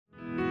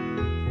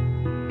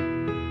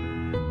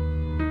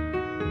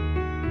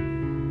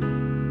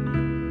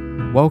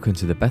Welcome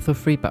to the Bethel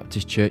Free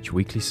Baptist Church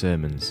weekly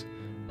sermons.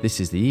 This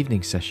is the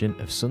evening session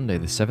of Sunday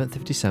the 7th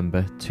of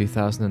December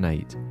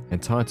 2008,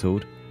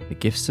 entitled The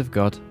Gifts of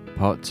God,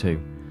 Part 2,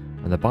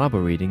 and the Bible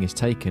reading is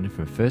taken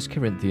from 1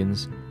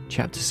 Corinthians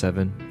chapter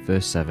 7,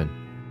 verse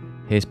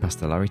 7. Here's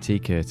Pastor Larry T.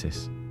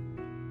 Curtis.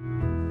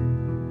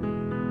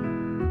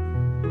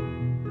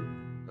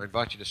 I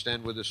invite you to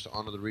stand with us to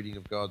honor the reading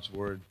of God's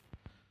Word.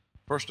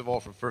 First of all,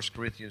 from 1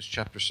 Corinthians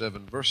chapter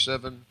 7, verse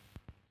 7.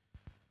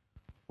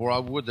 For I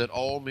would that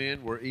all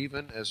men were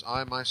even as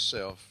I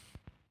myself,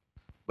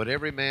 but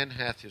every man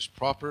hath his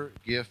proper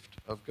gift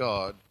of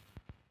God,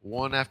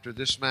 one after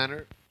this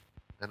manner,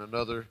 and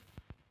another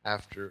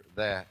after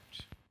that.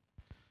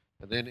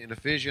 And then in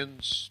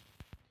Ephesians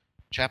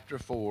chapter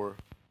 4,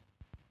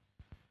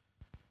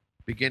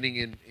 beginning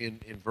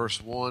in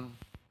verse 1,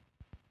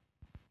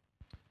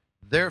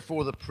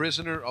 Therefore the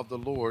prisoner of the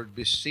Lord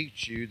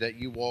beseech you that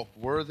you walk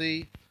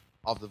worthy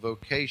of the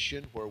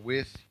vocation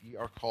wherewith ye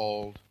are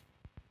called,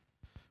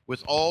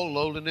 with all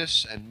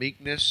lowliness and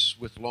meekness,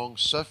 with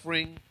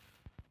long-suffering,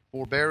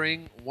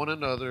 forbearing one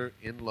another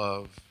in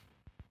love,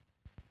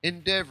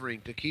 endeavoring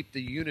to keep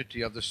the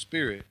unity of the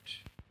Spirit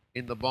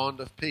in the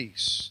bond of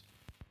peace.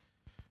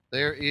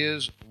 There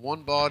is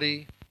one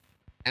body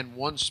and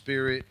one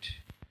Spirit,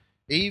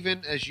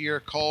 even as ye are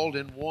called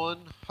in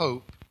one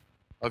hope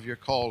of your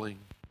calling,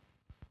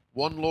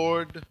 one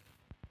Lord,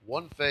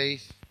 one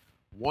faith,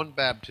 one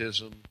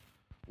baptism,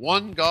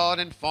 one God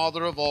and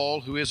Father of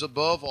all, who is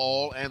above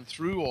all, and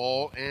through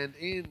all, and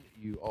in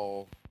you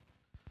all.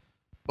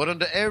 But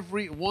unto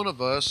every one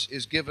of us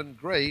is given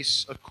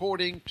grace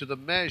according to the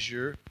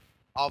measure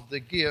of the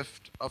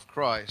gift of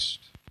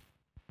Christ.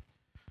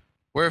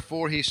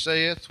 Wherefore he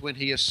saith, when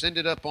he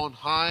ascended up on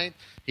high,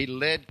 he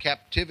led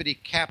captivity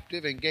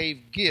captive, and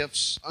gave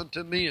gifts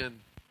unto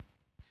men.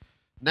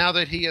 Now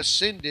that he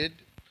ascended,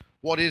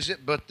 what is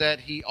it but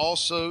that he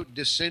also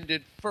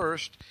descended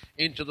first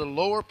into the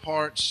lower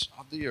parts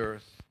of the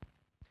earth?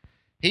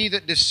 He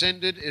that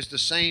descended is the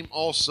same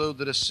also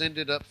that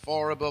ascended up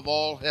far above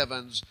all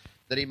heavens,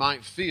 that he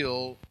might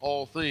fill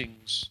all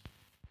things.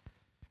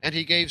 And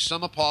he gave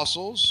some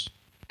apostles,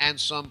 and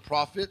some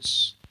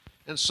prophets,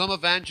 and some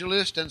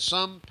evangelists, and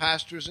some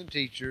pastors and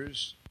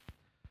teachers,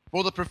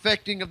 for the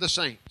perfecting of the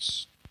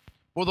saints,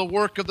 for the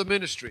work of the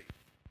ministry,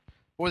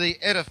 for the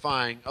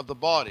edifying of the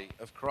body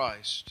of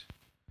Christ,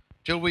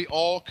 till we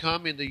all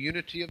come in the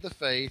unity of the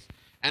faith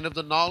and of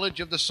the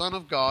knowledge of the Son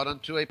of God,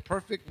 unto a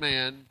perfect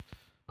man,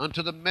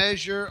 unto the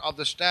measure of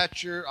the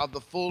stature of the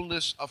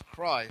fullness of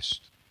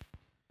Christ,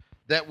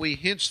 that we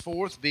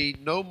henceforth be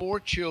no more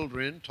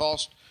children,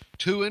 tossed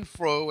to and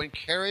fro, and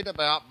carried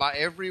about by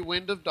every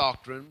wind of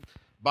doctrine,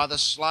 by the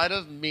sleight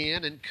of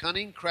men and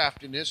cunning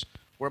craftiness,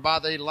 whereby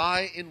they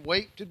lie in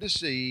wait to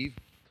deceive,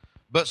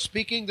 but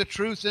speaking the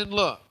truth in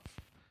love,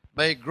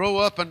 may grow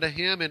up unto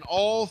him in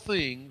all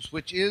things,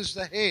 which is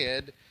the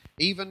head,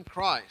 even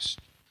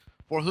Christ,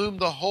 for whom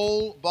the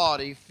whole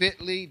body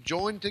fitly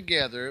joined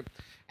together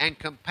and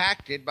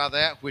compacted by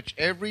that which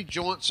every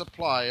joint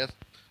supplieth,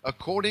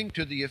 according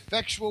to the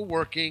effectual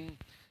working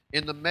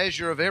in the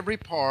measure of every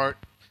part,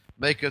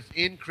 maketh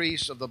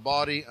increase of the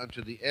body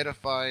unto the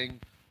edifying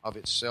of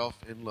itself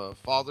in love.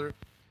 Father,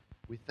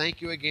 we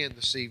thank you again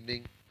this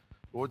evening,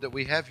 Lord, that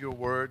we have your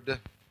word.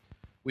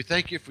 We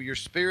thank you for your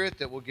Spirit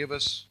that will give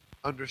us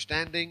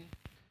understanding.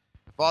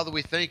 Father,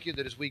 we thank you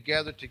that as we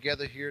gather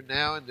together here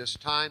now in this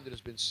time that has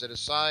been set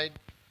aside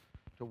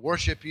to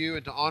worship you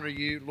and to honor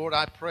you, Lord,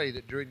 I pray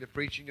that during the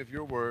preaching of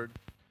your word,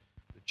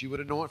 that you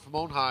would anoint from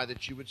on high,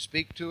 that you would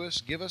speak to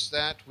us, give us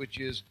that which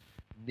is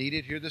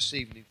needed here this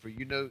evening, for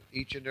you know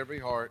each and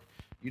every heart,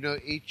 you know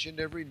each and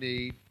every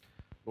need.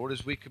 Lord,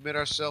 as we commit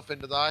ourselves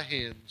into thy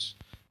hands,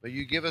 may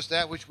you give us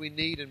that which we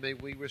need, and may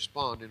we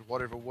respond in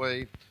whatever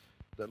way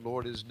that,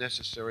 Lord, is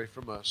necessary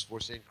from us. For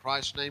it's in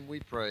Christ's name we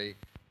pray.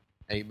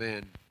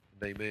 Amen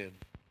and amen.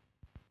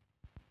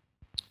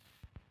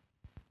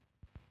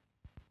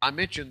 I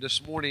mentioned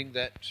this morning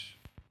that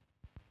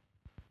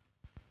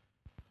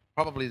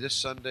probably this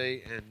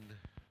Sunday and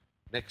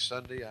next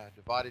Sunday, I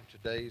divided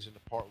today's into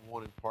part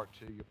 1 and part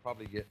 2. You'll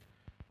probably get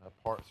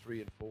part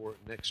 3 and 4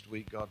 next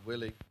week, God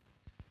willing.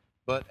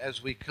 But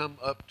as we come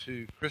up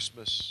to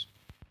Christmas,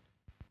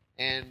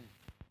 and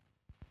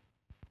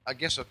I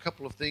guess a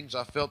couple of things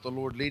I felt the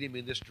Lord leading me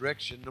in this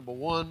direction. Number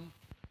one,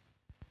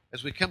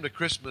 as we come to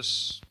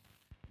Christmas,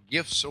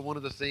 gifts are one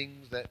of the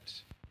things that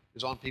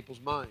is on people's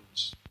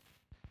minds.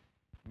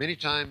 Many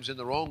times in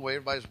the wrong way,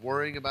 everybody's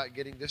worrying about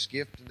getting this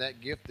gift and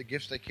that gift, the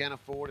gifts they can't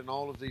afford, and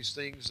all of these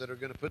things that are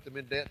going to put them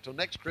in debt till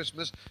next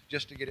Christmas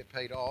just to get it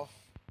paid off,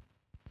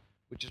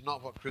 which is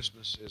not what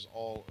Christmas is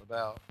all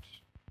about.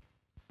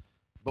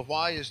 But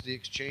why is the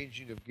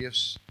exchanging of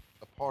gifts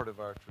a part of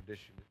our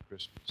tradition at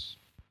Christmas?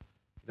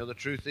 You know, the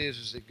truth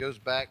is it goes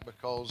back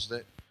because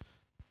that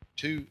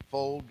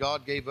twofold,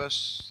 God gave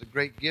us the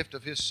great gift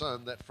of his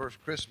Son that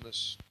first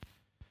Christmas.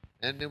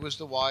 And it was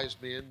the wise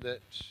men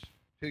that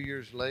 2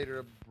 years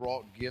later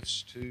brought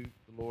gifts to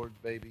the Lord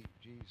baby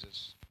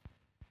Jesus.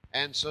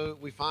 And so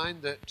we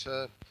find that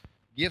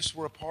gifts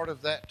were a part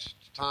of that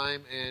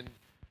time, and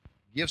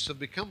Gifts have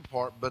become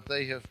part, but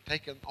they have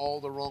taken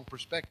all the wrong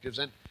perspectives.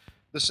 And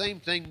the same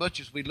thing, much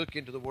as we look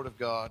into the Word of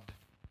God,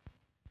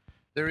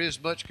 there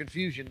is much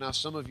confusion. Now,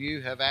 some of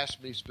you have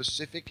asked me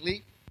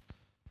specifically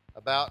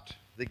about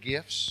the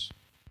gifts.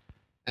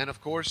 And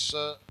of course,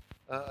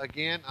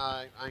 again,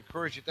 I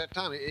encourage you at that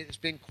time. It's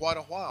been quite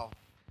a while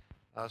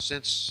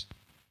since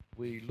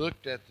we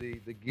looked at the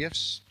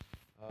gifts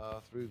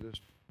through the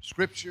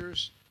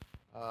Scriptures.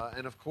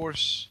 And of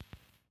course,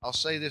 I'll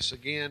say this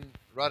again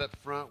right up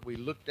front. We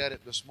looked at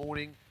it this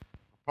morning.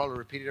 I'll probably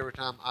repeat it every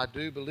time. I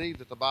do believe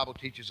that the Bible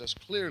teaches us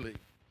clearly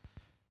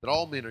that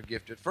all men are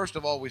gifted. First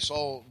of all, we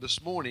saw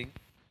this morning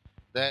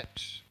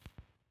that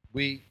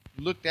we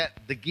looked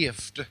at the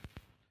gift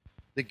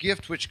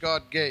which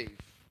God gave,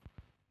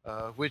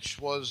 which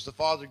was the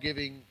Father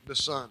giving the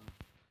Son,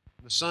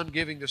 the Son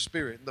giving the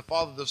Spirit, and the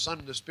Father, the Son,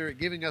 and the Spirit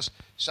giving us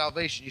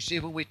salvation. You see,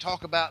 when we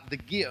talk about the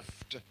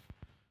gift,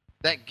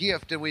 that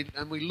gift, and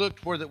we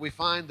looked where that we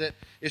find that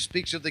it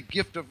speaks of the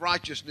gift of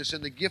righteousness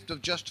and the gift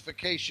of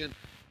justification,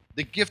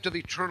 the gift of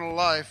eternal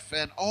life,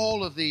 and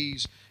all of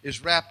these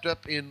is wrapped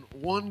up in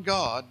one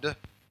God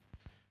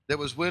that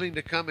was willing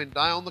to come and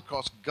die on the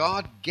cross.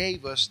 God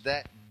gave us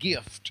that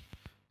gift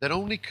that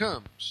only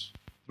comes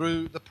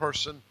through the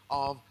person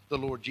of the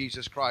Lord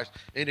Jesus Christ.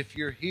 And if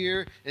you're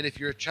here and if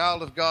you're a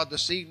child of God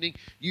this evening,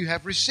 you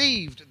have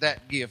received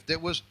that gift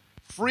that was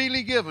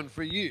freely given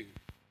for you.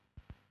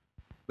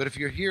 But if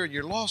you're here and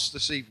you're lost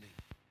this evening,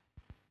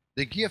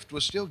 the gift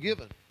was still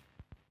given.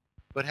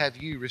 But have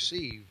you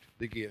received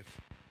the gift?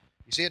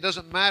 You see, it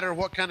doesn't matter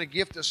what kind of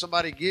gift that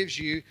somebody gives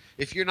you.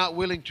 If you're not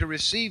willing to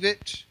receive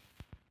it,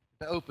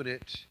 to open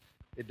it,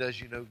 it does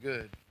you no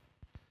good.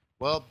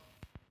 Well,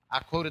 I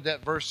quoted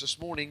that verse this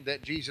morning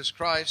that Jesus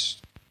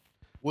Christ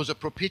was a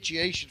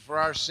propitiation for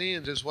our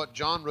sins, is what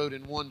John wrote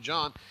in 1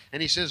 John.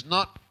 And he says,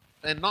 not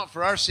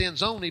for our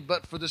sins only,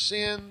 but for the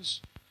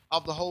sins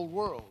of the whole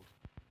world.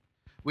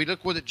 We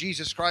look where that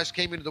Jesus Christ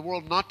came into the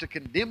world not to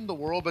condemn the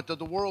world, but that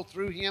the world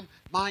through him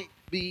might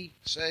be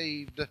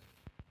saved.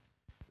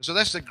 So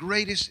that's the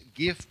greatest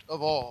gift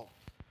of all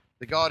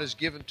that God has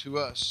given to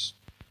us.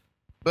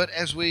 But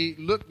as we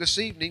look this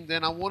evening,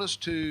 then I want us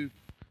to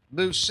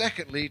move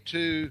secondly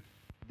to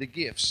the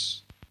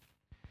gifts.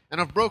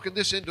 And I've broken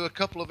this into a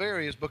couple of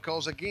areas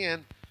because,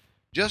 again,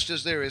 just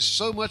as there is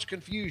so much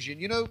confusion,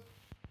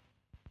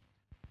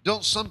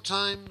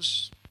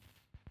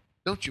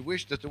 don't you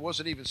wish that there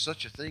wasn't even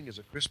such a thing as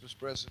a Christmas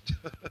present,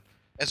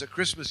 as a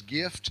Christmas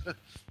gift?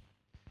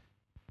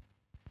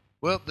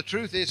 Well, the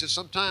truth is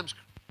sometimes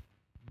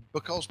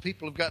because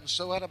people have gotten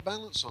so out of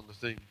balance on the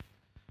thing.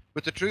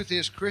 But the truth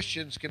is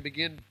Christians can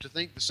begin to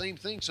think the same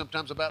thing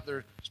sometimes about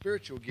their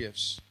spiritual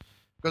gifts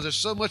because there's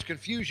so much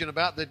confusion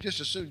about that just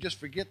as soon just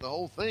forget the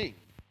whole thing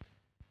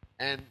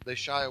and they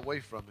shy away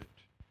from it.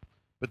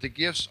 But the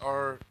gifts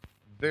are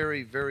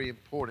very, very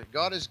important.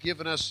 God has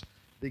given us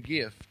the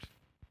gift.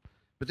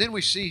 But then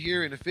we see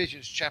here in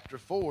Ephesians chapter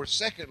 4,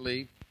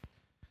 secondly,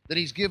 that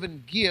he's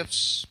given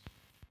gifts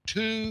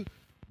to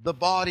the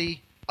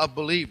body of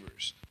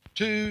believers,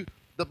 to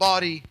the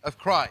body of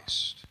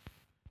Christ,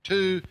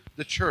 to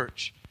the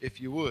church, if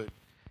you would.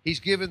 He's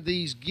given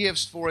these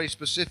gifts for a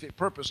specific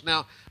purpose.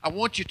 Now, I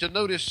want you to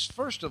notice,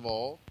 first of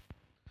all,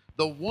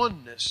 the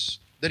oneness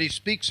that he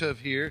speaks of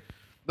here.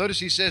 Notice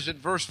he says in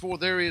verse 4,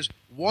 there is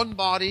one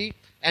body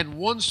and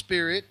one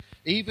Spirit,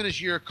 even as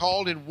you are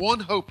called in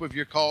one hope of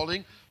your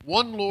calling,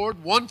 one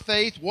Lord, one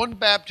faith, one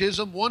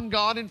baptism, one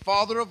God and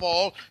Father of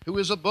all, who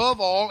is above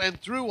all and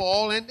through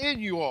all and in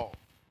you all.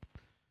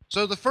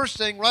 So the first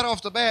thing, right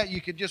off the bat,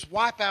 you can just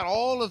wipe out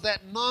all of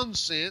that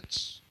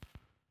nonsense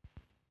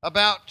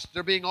about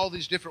there being all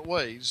these different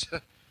ways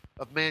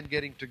of man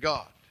getting to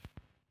God.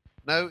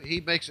 No, he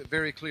makes it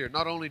very clear.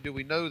 Not only do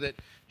we know that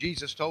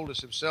Jesus told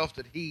us himself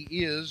that he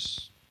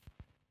is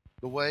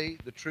the way,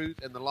 the truth,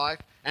 and the life,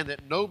 and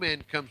that no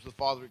man comes to the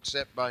Father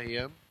except by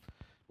him,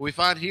 we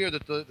find here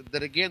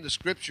that again the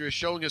Scripture is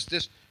showing us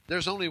this.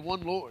 There's only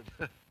one Lord.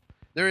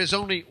 There is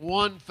only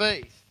one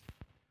faith.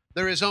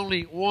 There is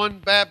only one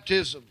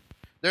baptism.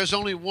 There's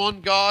only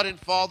one God and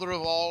Father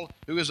of all,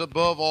 who is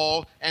above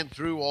all and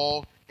through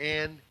all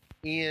and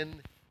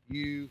in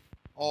you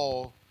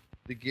all,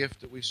 the gift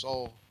that we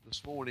saw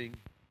this morning.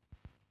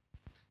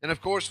 And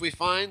of course we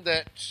find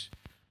that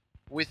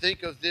we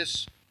think of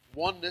this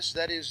oneness,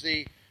 that is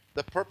the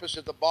purpose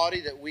of the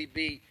body, that we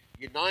be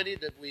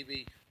united, that we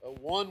be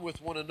one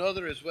with one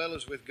another as well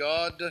as with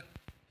God.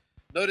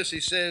 Notice he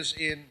says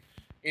in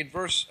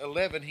verse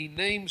 11, he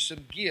names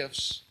some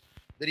gifts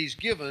that he's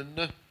given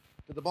to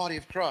the body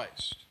of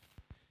Christ.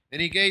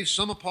 And he gave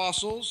some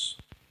apostles,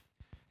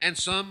 and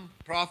some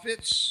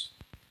prophets,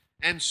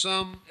 and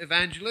some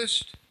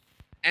evangelists,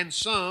 and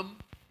some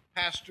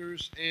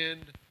pastors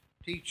and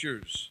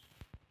teachers.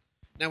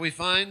 Now we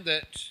find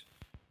that,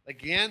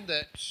 again,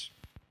 that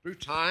through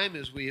time,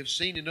 as we have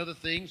seen in other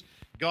things,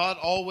 God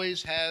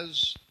always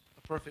has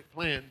a perfect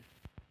plan.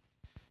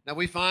 Now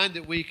we find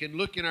that we can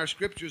look in our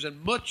Scriptures,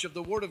 and much of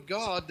the Word of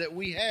God that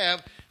we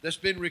have that's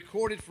been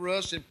recorded for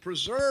us and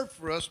preserved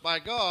for us by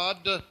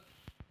God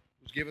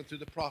was given through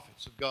the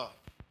prophets of God.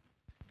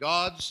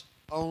 God's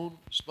own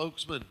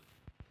spokesman,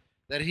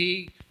 that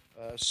He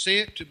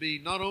sent to be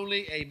not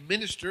only a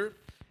minister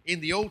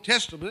in the Old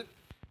Testament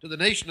to the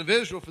nation of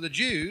Israel for the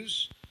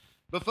Jews,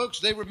 but folks,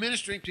 they were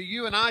ministering to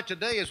you and I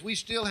today as we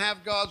still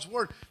have God's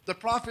Word. The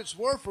prophets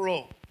were for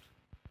old,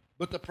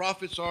 but the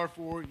prophets are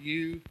for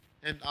you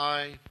and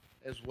I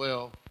as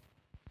well.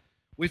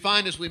 We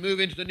find as we move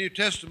into the New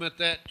Testament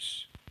that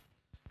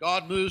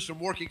God moves from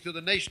working through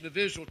the nation of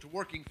Israel to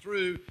working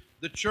through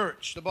the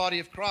church, the body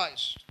of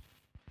Christ.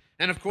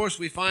 And of course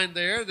we find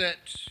there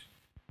that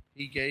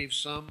He gave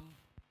some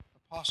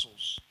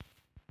apostles.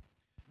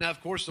 Now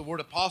of course the word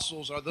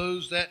apostles are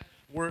those that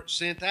were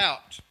sent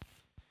out.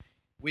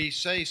 We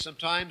say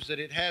sometimes that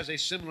it has a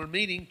similar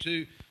meaning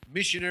to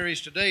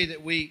missionaries today,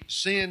 that we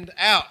send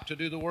out to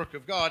do the work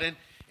of God.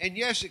 And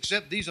yes,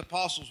 except these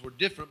apostles were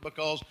different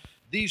because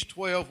these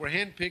 12 were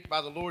handpicked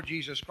by the Lord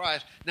Jesus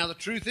Christ. Now the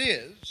truth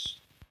is,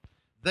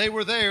 they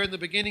were there in the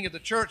beginning of the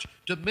church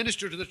to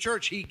minister to the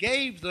church. He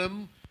gave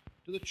them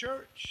to the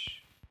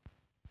church.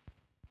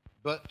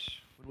 But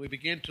when we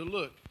begin to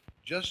look,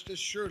 just as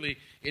surely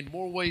in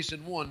more ways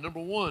than one, number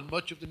one,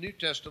 much of the New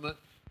Testament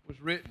was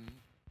written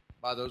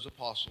by those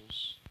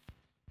apostles.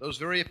 Those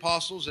very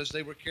apostles, as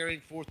they were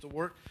carrying forth the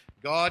work,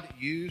 God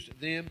used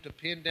them to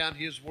pen down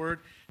His Word.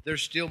 They're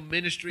still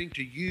ministering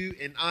to you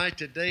and I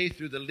today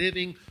through the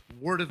living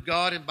Word of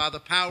God and by the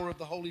power of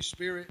the Holy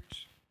Spirit.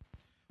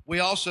 We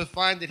also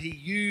find that He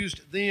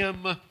used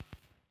them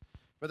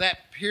for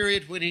that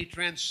period when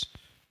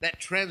that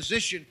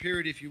transition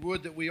period, if you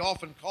would, that we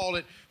often call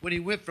it, when He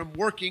went from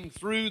working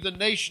through the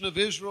nation of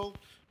Israel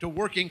to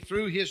working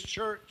through His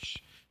church,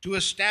 to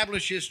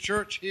establish His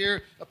church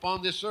here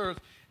upon this earth.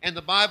 And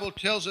the Bible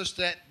tells us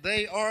that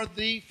they are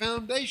the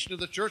foundation of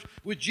the church,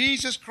 with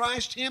Jesus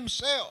Christ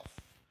Himself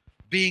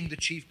being the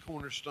chief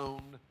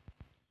cornerstone.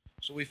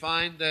 So we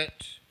find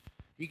that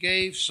He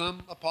gave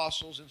some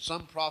apostles and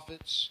some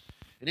prophets,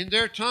 and in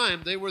their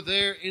time they were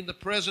there in the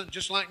present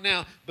just like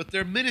now, but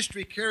their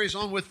ministry carries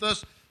on with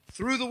us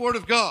through the Word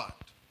of God.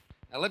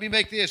 Now let me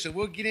make this, and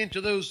we'll get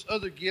into those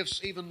other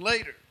gifts even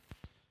later.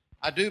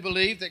 I do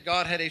believe that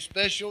God had a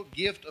special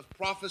gift of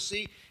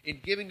prophecy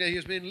in giving to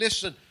His men.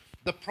 Listen,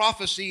 the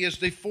prophecy is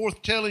the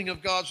foretelling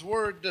of God's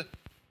Word.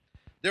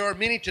 There are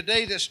many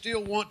today that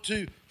still want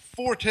to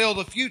foretell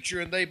the future,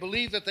 and they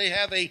believe that they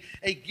have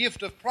a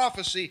gift of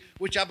prophecy,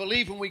 which I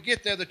believe when we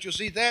get there that you'll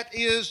see that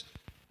is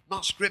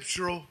not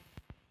scriptural.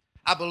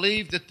 I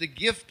believe that the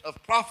gift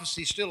of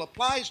prophecy still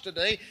applies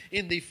today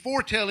in the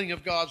foretelling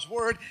of God's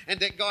Word, and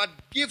that God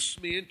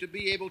gifts men to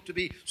be able to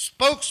be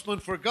spokesmen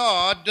for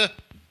God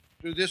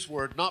through this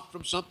Word, not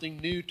from something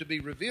new to be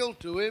revealed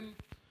to Him,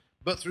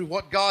 but through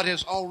what God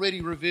has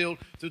already revealed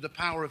through the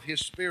power of His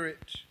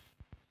Spirit.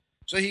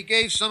 So He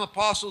gave some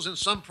apostles and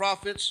some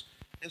prophets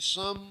and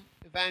some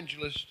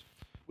evangelists.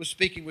 I was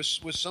speaking with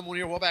someone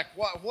here a while back.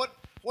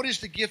 What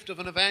is the gift of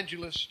an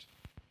evangelist?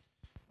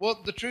 Well,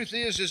 the truth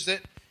is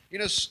that,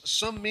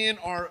 some men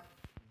are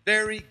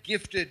very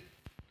gifted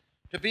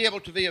to be able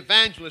to be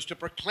evangelists, to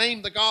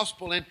proclaim the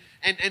gospel and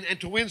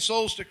to win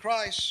souls to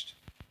Christ.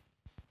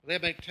 They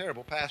make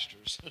terrible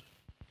pastors.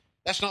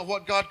 That's not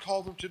what God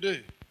called them to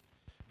do.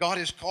 God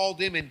has called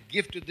them and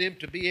gifted them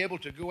to be able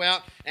to go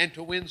out and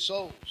to win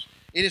souls.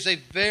 It is a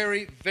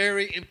very,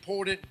 very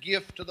important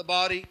gift to the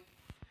body.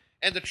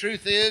 And the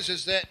truth is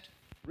that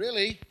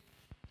really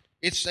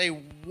it's a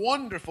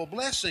wonderful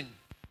blessing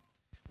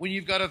when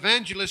you've got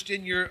evangelists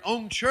in your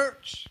own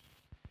church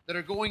that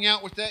are going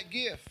out with that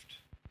gift.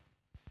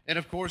 And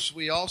of course,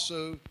 we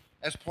also,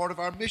 as part of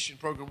our mission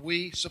program,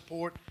 we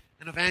support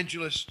an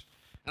evangelist.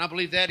 And I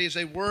believe that is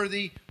a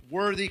worthy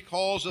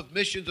cause of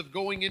missions, of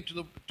going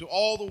into to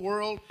all the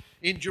world,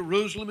 in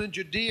Jerusalem and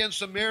Judea and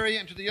Samaria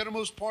and to the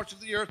uttermost parts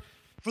of the earth,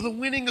 for the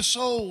winning of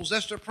souls.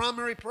 That's their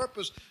primary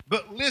purpose.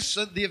 But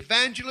listen, the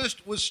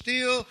evangelist was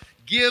still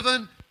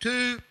given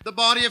to the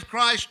body of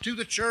Christ, to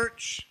the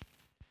church.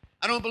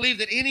 I don't believe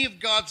that any of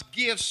God's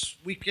gifts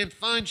we can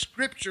find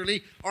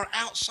scripturally are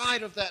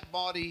outside of that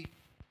body.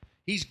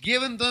 He's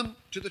given them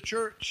to the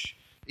church,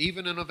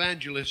 even an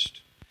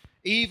evangelist.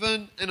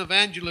 Even an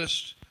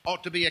evangelist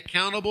ought to be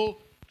accountable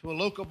to a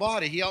local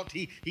body.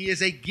 He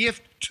is a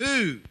gift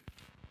to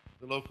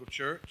the local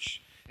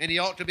church, and he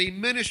ought to be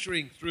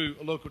ministering through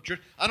a local church.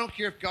 I don't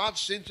care if God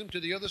sends him to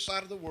the other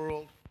side of the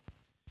world.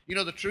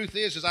 The truth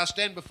is, as I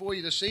stand before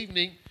you this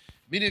evening,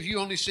 many of you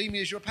only see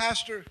me as your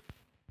pastor,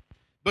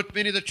 but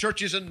many of the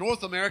churches in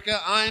North America,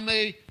 I'm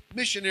a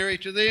missionary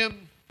to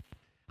them.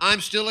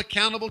 I'm still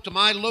accountable to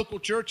my local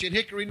church in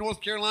Hickory, North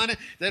Carolina,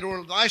 that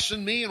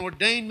licensed me and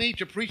ordained me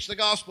to preach the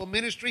gospel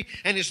ministry.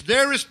 And it's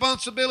their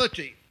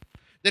responsibility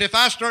that if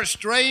I start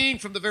straying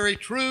from the very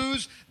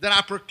truths that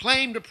I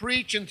proclaimed to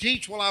preach and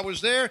teach while I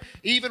was there,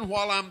 even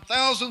while I'm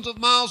thousands of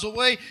miles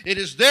away, it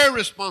is their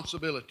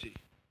responsibility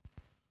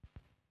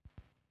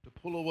to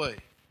pull away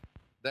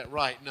that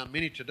right. Now,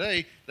 many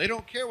today, they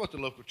don't care what the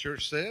local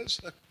church says.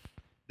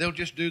 They'll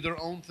just do their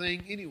own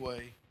thing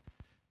anyway.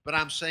 But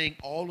I'm saying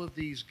all of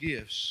these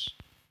gifts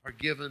are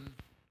given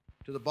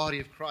to the body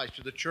of Christ,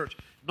 to the church,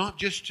 not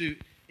just to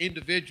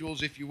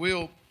individuals, if you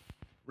will,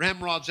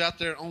 ramrods out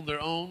there on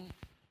their own,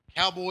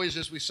 cowboys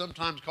as we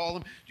sometimes call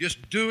them,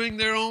 just doing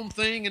their own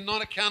thing and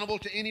not accountable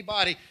to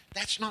anybody.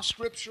 That's not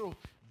scriptural.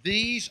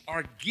 These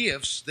are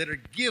gifts that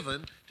are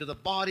given to the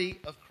body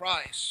of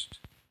Christ.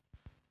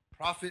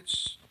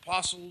 Prophets,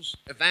 apostles,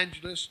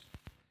 evangelists,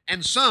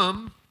 and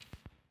some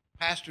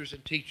pastors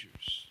and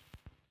teachers.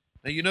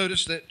 Now you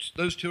notice that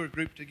those two are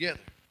grouped together.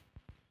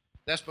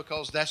 That's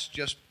because that's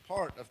just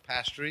part of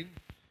pastoring,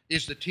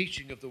 is the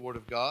teaching of the Word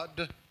of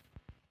God.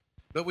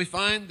 But we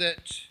find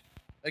that,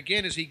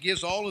 again, as he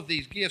gives all of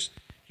these gifts,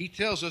 he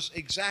tells us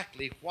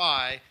exactly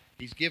why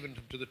he's given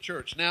them to the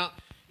church. Now,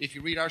 if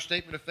you read our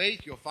statement of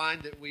faith, you'll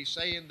find that we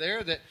say in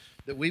there that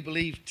we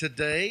believe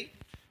today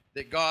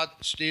that God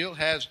still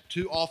has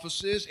two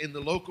offices in the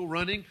local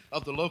running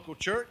of the local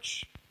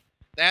church.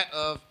 That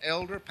of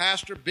elder,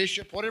 pastor,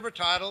 bishop, whatever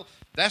title,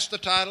 that's the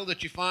title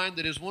that you find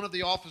that is one of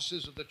the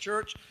offices of the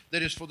church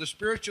that is for the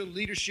spiritual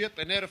leadership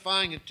and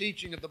edifying and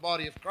teaching of the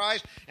body of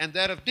Christ, and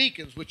that of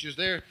deacons, which is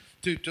there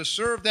to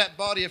serve that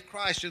body of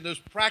Christ in those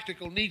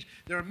practical needs.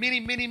 There are many,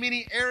 many,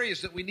 many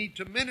areas that we need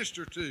to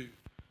minister to.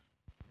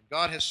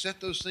 God has set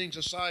those things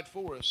aside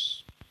for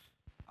us.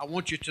 I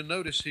want you to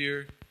notice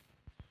here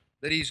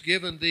that he's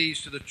given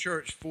these to the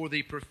church for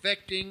the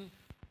perfecting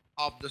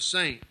of the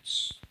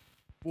saints,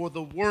 for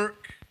the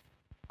work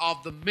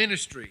of the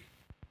ministry.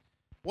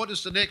 What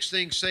does the next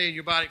thing say in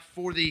your body?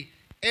 For the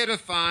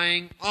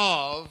edifying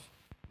of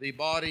the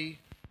body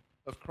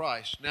of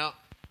Christ. Now,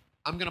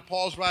 I'm going to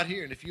pause right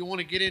here, and if you want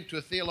to get into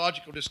a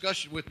theological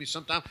discussion with me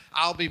sometime,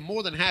 I'll be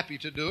more than happy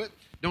to do it.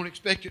 Don't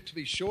expect it to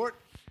be short.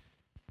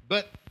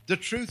 But the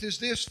truth is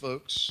this,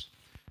 folks.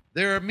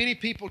 There are many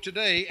people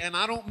today, and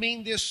I don't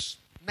mean this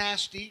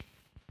nasty,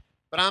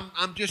 but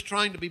I'm just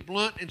trying to be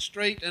blunt and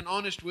straight and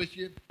honest with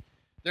you.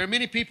 There are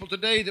many people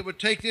today that would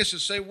take this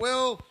and say,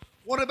 well,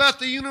 what about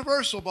the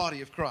universal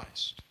body of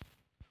Christ?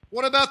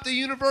 What about the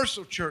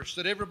universal church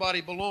that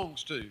everybody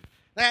belongs to?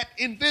 That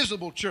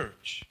invisible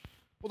church.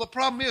 Well, the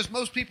problem is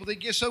most people, they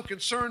get so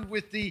concerned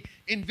with the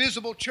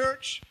invisible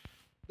church,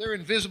 they're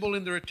invisible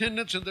in their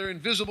attendance, and they're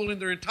invisible in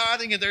their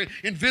tithing, and they're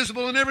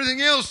invisible in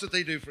everything else that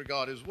they do for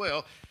God as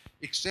well,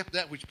 except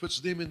that which puts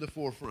them in the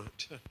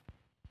forefront.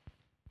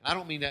 I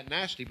don't mean that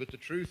nasty, but the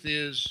truth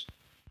is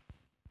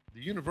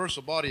the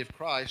universal body of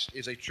Christ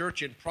is a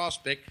church in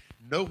prospect.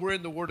 Nowhere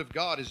in the Word of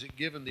God is it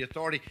given the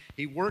authority.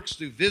 He works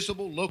through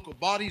visible local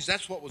bodies.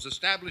 That's what was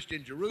established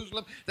in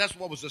Jerusalem. That's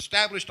what was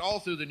established all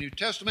through the New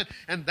Testament.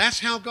 And that's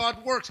how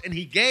God works. And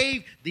he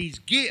gave these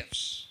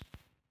gifts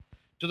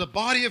to the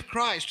body of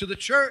Christ, to the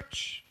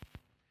church,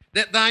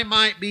 that they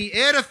might be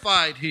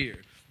edified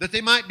here, that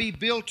they might be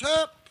built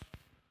up.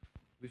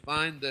 We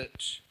find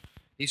that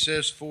he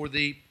says, for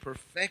the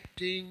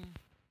perfecting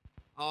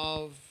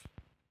of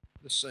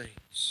the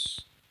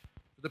saints.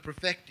 For the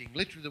perfecting,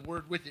 literally the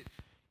word with it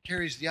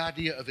carries the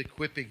idea of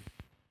equipping.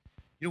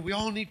 You know, we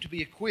all need to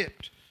be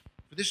equipped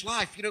for this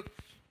life. You know,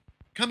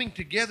 coming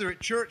together at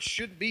church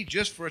shouldn't be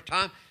just for a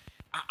time.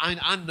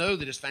 I know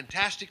that it's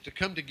fantastic to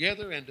come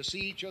together and to see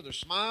each other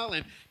smile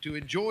and to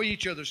enjoy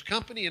each other's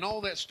company and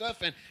all that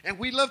stuff. And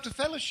we love to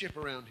fellowship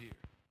around here.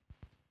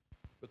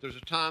 But there's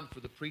a time for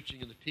the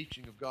preaching and the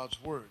teaching of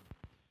God's Word,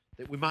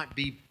 that we might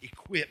be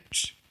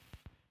equipped.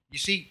 You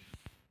see,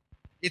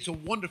 it's a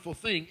wonderful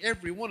thing.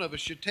 Every one of us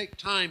should take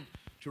time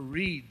to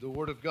read the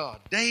Word of God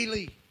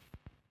daily.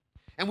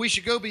 And we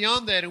should go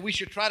beyond that, and we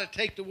should try to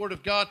take the Word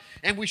of God,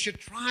 and we should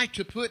try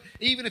to put,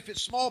 even if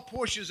it's small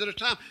portions at a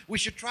time, we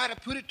should try to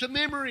put it to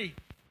memory.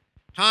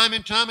 Time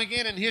and time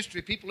again in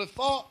history, people have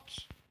thought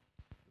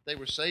that they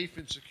were safe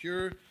and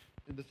secure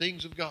in the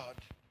things of God.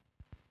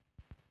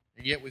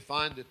 And yet we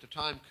find that the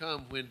time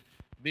come when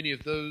many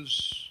of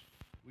those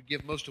would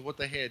give most of what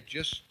they had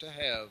just to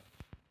have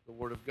the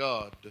Word of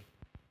God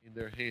in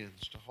their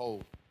hands to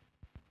hold.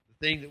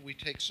 The thing that we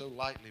take so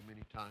lightly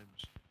many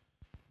times.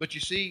 But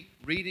you see,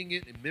 reading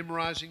it and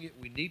memorizing it,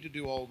 we need to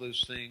do all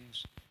those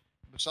things.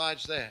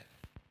 Besides that,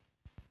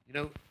 you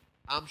know,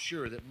 I'm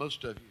sure that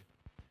most of you,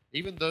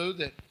 even though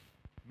that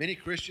many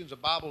Christians, the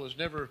Bible is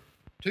never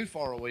too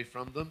far away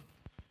from them,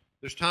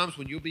 there's times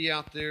when you'll be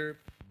out there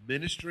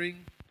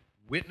ministering,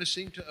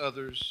 witnessing to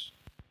others.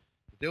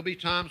 But there'll be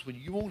times when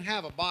you won't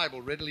have a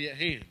Bible readily at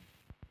hand.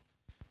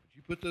 But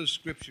you put those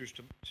scriptures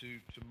to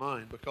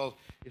mind, because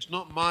it's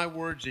not my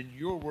words and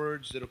your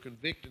words that'll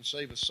convict and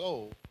save a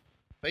soul.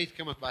 Faith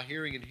cometh by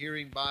hearing, and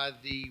hearing by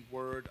the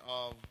Word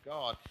of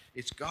God.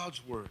 It's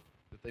God's Word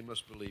that they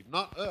must believe,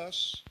 not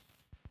us.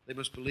 They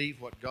must believe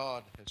what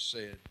God has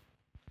said.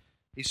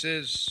 He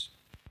says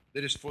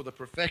that it's for the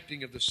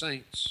perfecting of the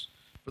saints,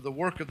 for the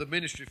work of the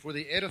ministry, for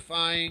the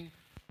edifying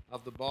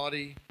of the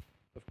body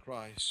of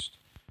Christ.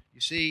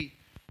 You see,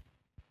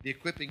 the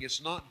equipping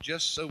is not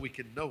just so we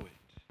can know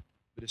it,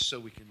 but it's so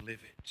we can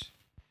live it.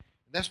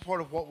 And that's part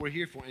of what we're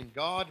here for, and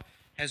God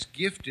has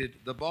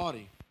gifted the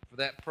body for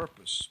that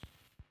purpose.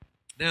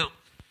 Now,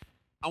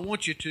 I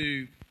want you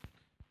to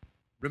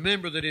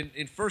remember that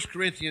in 1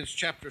 Corinthians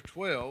chapter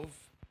 12,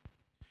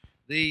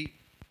 the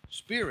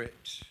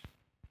Spirit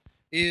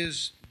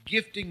is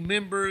gifting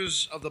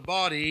members of the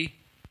body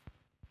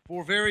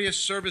for various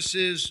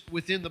services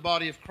within the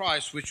body of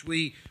Christ, which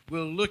we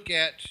will look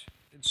at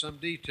in some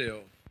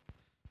detail.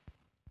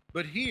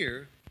 But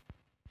here,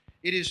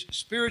 it is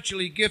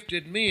spiritually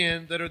gifted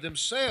men that are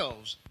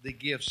themselves the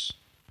gifts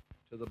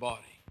to the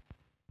body.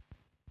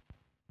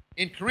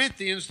 In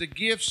Corinthians, the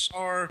gifts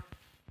are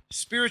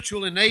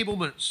spiritual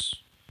enablements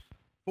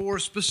for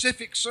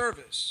specific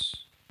service.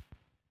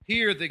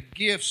 Here, the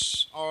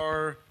gifts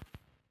are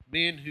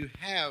men who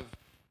have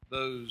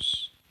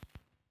those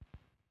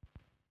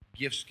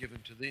gifts given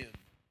to them.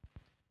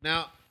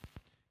 Now,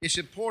 it's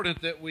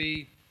important that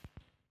we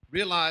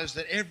realize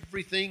that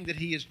everything that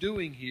he is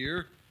doing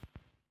here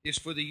is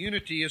for the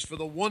unity, is for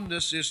the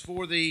oneness, is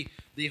for the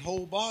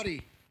whole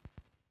body.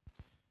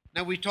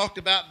 Now, we talked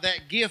about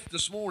that gift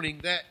this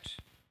morning, that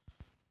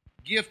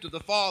gift of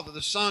the Father,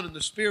 the Son, and the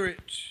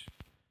Spirit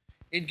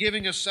in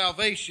giving us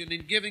salvation,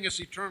 in giving us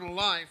eternal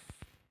life.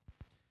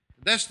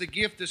 That's the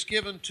gift that's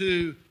given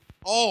to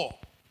all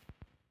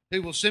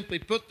who will simply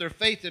put their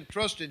faith and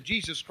trust in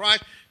Jesus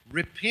Christ,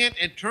 repent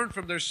and turn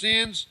from their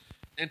sins,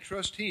 and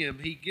trust Him.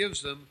 He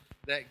gives them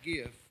that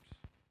gift.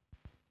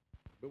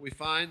 But we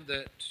find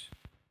that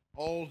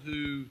all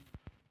who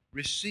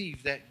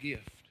receive that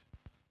gift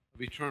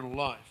of eternal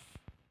life,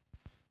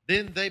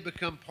 then they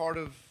become part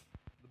of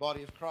the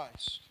body of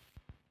Christ.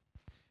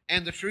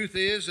 And the truth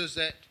is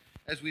that,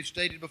 as we've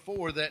stated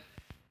before, that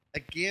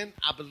again,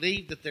 I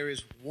believe that there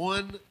is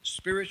one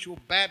spiritual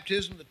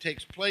baptism that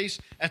takes place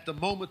at the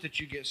moment that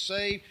you get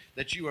saved,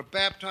 that you are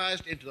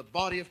baptized into the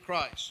body of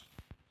Christ.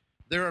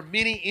 There are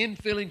many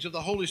infillings of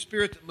the Holy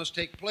Spirit that must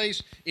take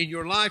place in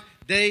your life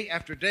day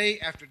after day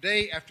after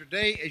day after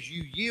day as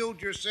you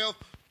yield yourself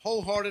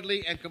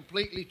wholeheartedly and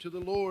completely to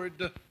the Lord.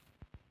 We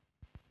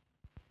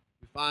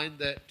find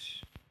that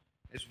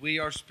as we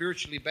are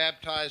spiritually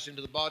baptized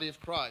into the body of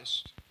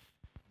Christ,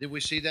 then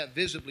we see that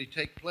visibly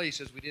take place,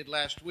 as we did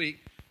last week,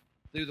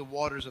 through the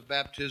waters of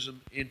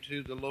baptism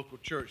into the local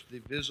church, the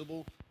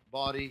visible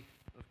body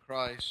of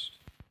Christ.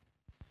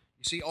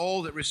 You see,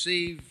 all that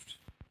received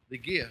the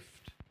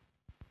gift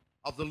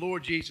of the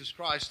Lord Jesus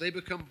Christ, they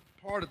become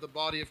part of the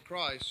body of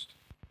Christ,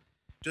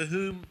 to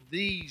whom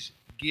these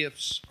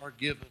gifts are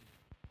given.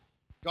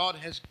 God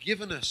has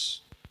given us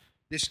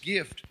this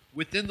gift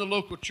within the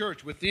local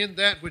church, within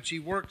that which He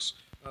works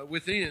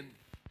within.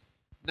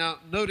 Now,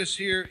 notice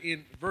here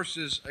in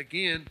verses,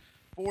 again,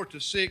 4 to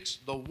 6,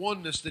 the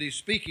oneness that he's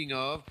speaking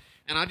of.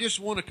 And I just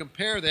want to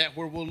compare that,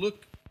 where we'll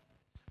look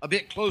a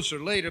bit closer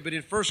later. But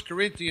in 1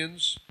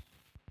 Corinthians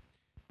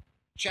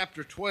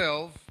chapter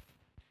 12,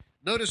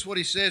 notice what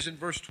he says in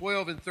verse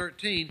 12 and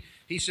 13.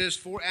 He says,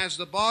 "For as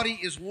the body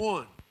is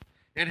one,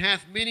 and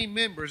hath many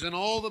members, and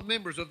all the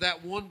members of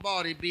that one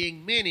body,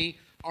 being many,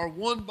 are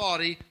one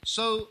body,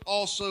 so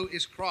also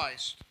is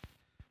Christ.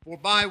 For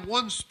by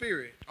one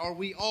Spirit are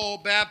we all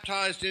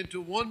baptized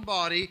into one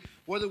body,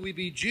 whether we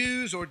be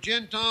Jews or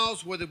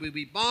Gentiles, whether we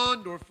be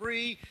bond or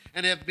free,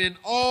 and have been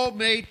all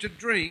made to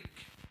drink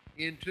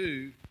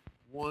into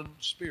one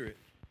Spirit."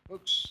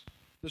 Folks,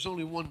 there's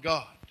only one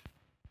God.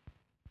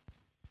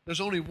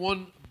 There's only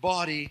one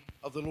body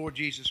of the Lord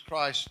Jesus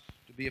Christ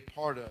to be a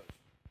part of.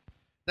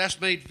 That's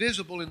made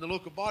visible in the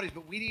local bodies,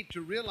 but we need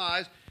to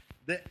realize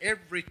that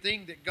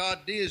everything that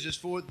God does is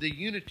for the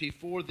unity,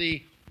 for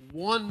the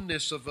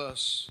oneness of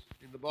us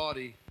in the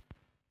body.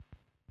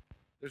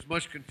 There's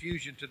much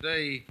confusion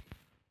today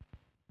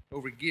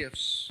over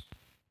gifts,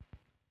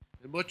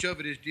 and much of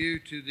it is due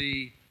to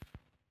the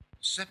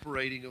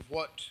separating of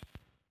what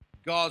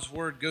God's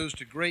Word goes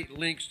to great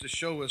lengths to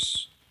show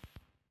us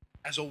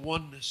as a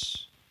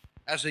oneness,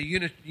 as a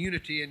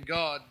unity in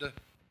God.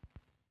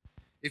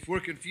 If we're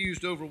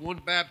confused over one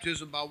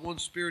baptism by one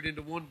Spirit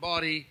into one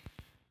body,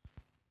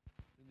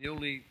 then the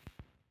only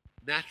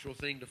natural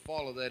thing to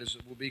follow that is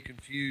that we'll be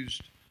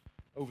confused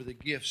over the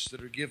gifts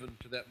that are given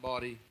to that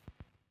body.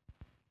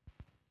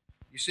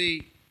 You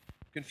see,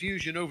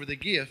 confusion over the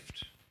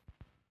gift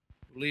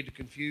will lead to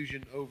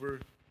confusion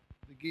over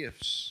the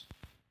gifts.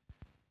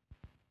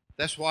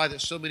 That's why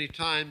that so many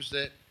times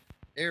that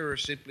error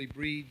simply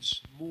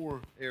breeds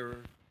more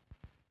error.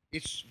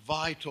 It's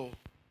vital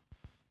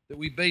that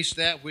we base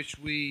that which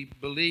we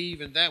believe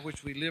and that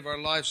which we live our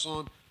lives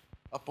on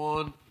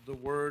upon the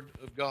Word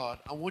of God.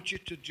 I want you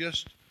to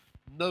just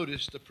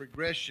notice the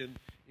progression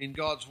in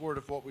God's Word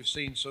of what we've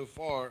seen so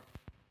far.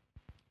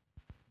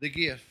 The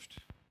gift.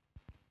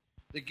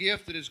 The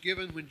gift that is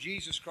given when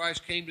Jesus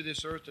Christ came to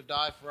this earth to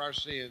die for our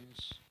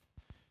sins.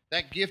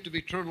 That gift of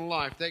eternal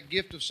life, that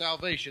gift of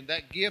salvation,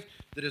 that gift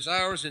that is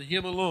ours in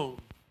Him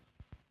alone.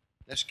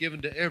 That's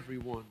given to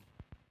everyone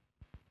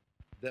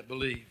that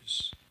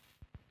believes.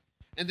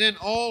 And then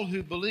all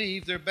who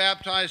believe, they're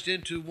baptized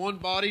into one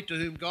body, to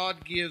whom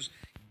God gives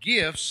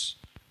gifts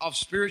of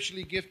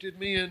spiritually gifted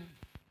men.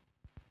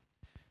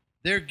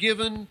 They're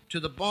given to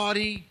the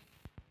body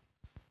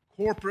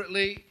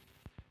corporately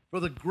for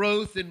the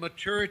growth and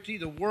maturity,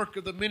 the work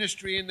of the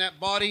ministry in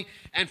that body,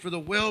 and for the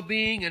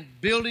well-being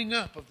and building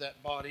up of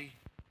that body.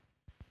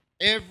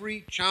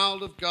 Every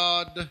child of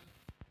God,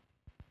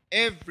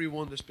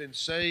 everyone that's been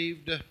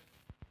saved,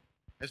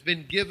 has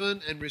been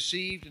given and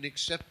received and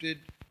accepted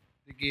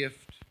the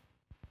gift.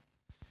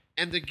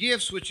 And the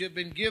gifts which have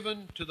been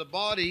given to the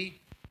body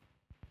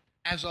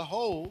as a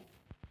whole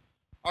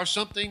are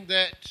something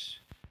that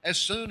as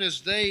soon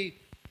as they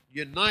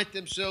unite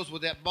themselves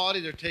with that body,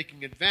 they're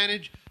taking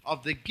advantage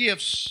of the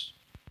gifts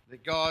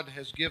that God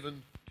has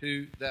given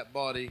to that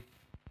body.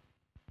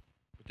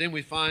 But then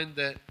we find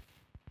that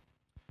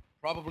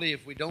probably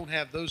if we don't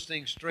have those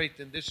things straight,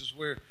 then this is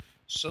where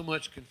so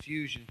much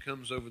confusion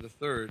comes over the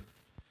third.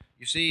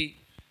 You see,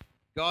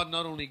 God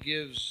not only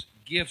gives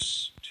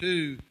gifts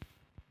to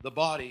the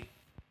body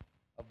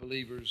of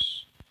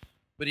believers,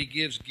 but He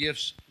gives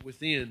gifts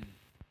within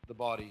the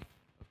body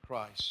of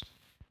Christ.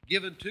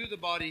 Given to the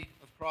body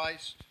of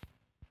Christ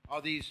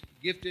are these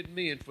gifted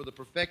men for the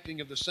perfecting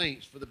of the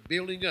saints, for the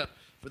building up,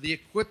 for the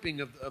equipping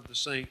of the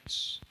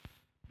saints.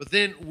 But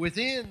then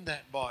within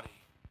that body,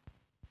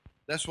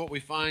 that's what we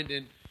find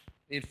in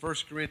 1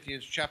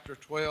 Corinthians chapter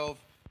 12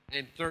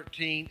 and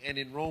 13, and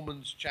in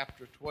Romans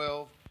chapter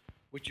 12,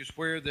 which is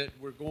where that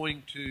we're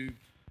going to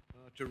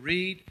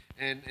read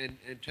and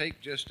take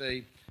just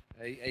a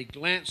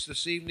glance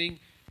this evening,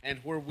 and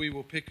where we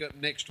will pick up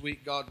next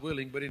week, God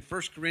willing. But in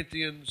 1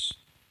 Corinthians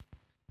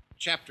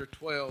chapter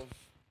 12,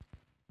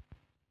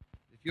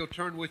 if you'll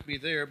turn with me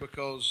there,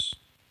 because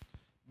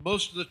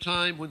most of the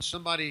time when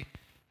somebody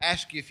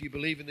asks you if you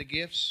believe in the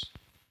gifts,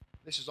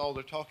 this is all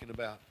they're talking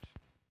about.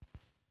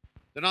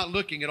 They're not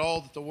looking at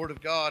all that the Word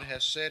of God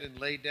has said and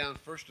laid down,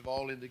 first of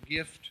all, in the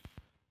gift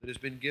that has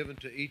been given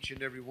to each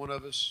and every one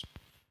of us,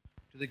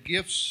 to the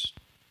gifts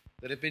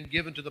that have been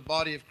given to the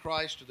body of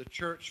Christ, to the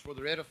church, for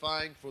their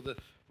edifying, for the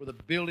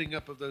building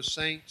up of those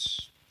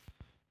saints.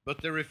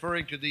 But they're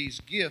referring to these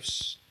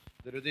gifts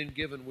that are then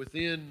given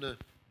within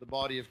the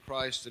body of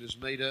Christ that is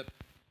made up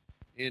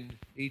in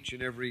each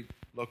and every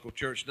local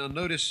church. Now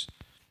notice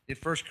in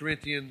 1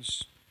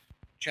 Corinthians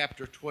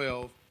chapter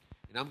 12,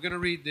 and I'm going to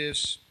read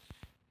this,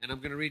 and I'm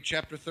going to read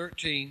chapter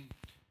 13,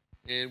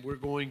 and we're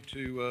going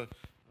to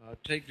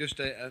take just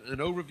an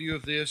overview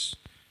of this.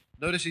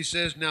 Notice he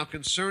says, "Now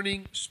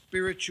concerning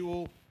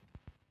spiritual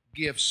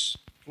gifts,"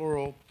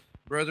 plural,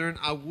 "brethren,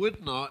 I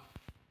would not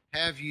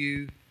have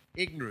you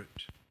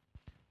ignorant."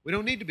 We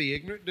don't need to be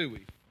ignorant, do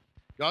we?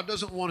 God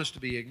doesn't want us to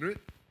be ignorant.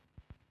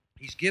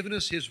 He's given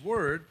us His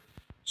Word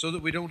so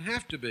that we don't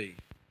have to be.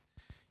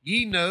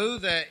 "Ye know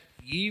that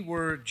ye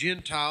were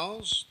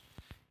Gentiles,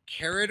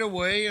 carried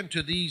away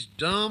unto these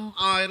dumb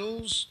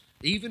idols,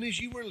 even as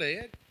ye were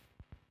led.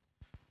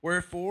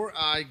 Wherefore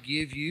I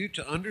give you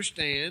to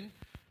understand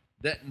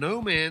that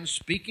no man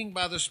speaking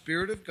by the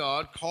Spirit of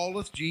God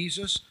calleth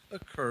Jesus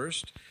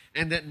accursed,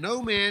 and that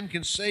no man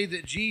can say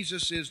that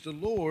Jesus is the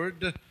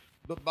Lord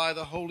but by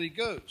the Holy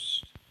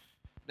Ghost."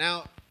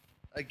 Now,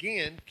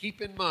 again,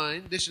 keep in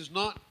mind, this is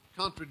not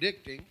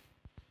contradicting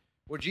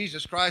where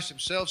Jesus Christ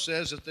Himself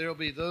says that there will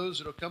be those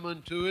that will come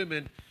unto Him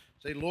and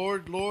say,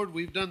 "Lord, Lord,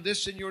 we've done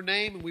this in your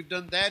name, and we've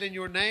done that in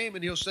your name."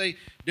 And He'll say,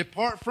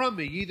 "Depart from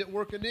me, ye that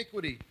work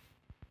iniquity."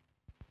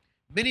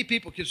 Many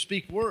people can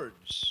speak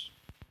words,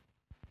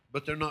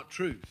 but they're not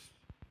truth.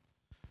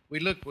 We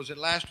looked, was it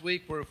last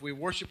week, where if we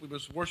worship, we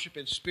must worship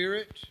in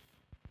spirit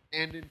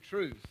and in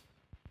truth.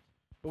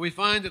 But we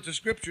find that the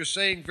Scripture is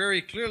saying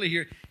very clearly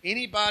here,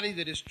 anybody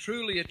that is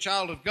truly a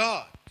child of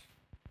God,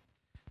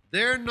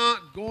 they're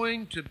not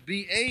going to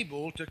be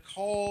able to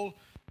call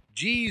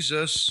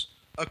Jesus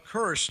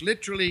accursed,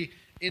 literally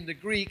in the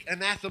Greek,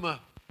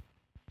 anathema.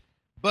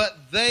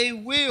 But they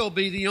will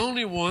be the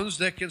only ones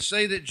that can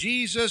say that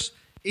Jesus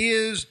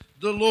is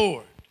the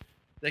Lord.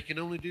 They can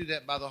only do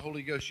that by the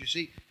Holy Ghost. You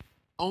see,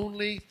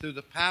 only through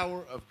the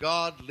power of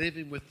God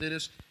living within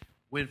us.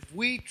 When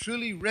we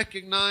truly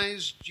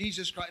recognize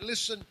Jesus Christ,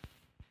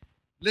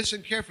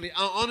 listen carefully.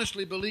 I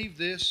honestly believe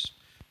this.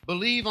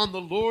 Believe on the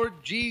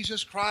Lord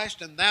Jesus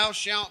Christ and thou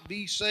shalt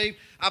be saved.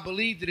 I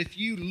believe that if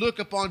you look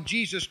upon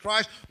Jesus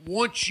Christ,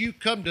 once you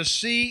come to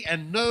see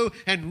and know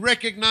and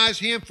recognize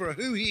Him for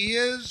who He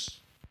is,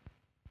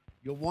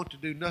 you'll want to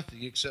do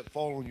nothing except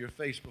fall on your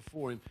face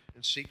before Him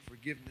and seek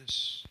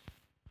forgiveness.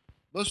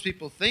 Most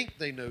people think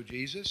they know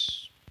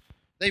Jesus.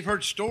 They've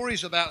heard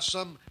stories about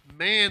some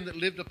man that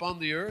lived upon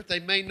the earth. They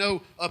may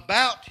know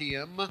about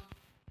Him, but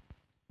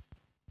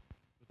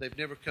they've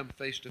never come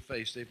face to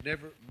face. They've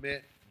never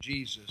met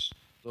Jesus,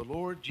 the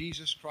Lord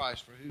Jesus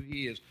Christ, for who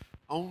He is.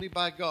 Only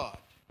by God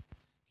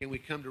can we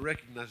come to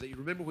recognize that. You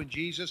remember when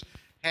Jesus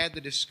had the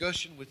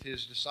discussion with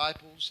His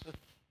disciples?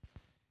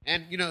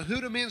 And,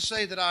 who do men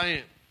say that I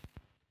am?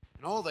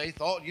 And they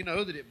thought,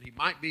 that He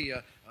might be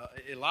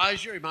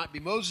Elijah, He might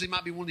be Moses, He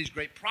might be one of these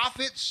great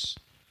prophets.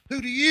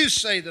 Who do you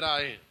say that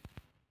I am?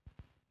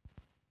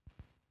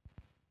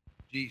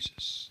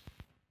 Jesus,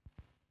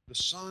 the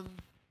Son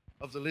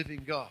of the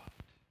living God.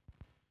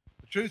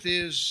 The truth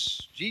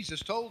is,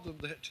 Jesus told them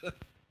that,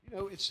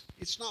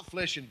 it's not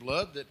flesh and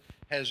blood that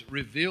has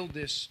revealed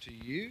this to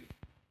you,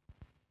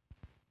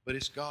 but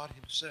it's God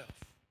Himself.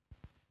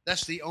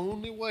 That's the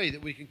only way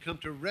that we can come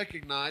to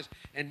recognize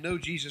and know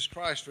Jesus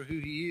Christ for who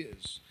He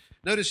is.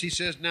 Notice He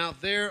says, "Now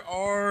there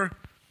are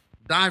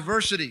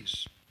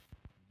diversities,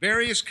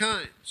 various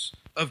kinds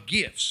of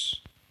gifts,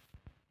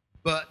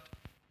 but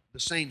the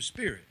same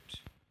Spirit.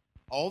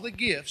 All the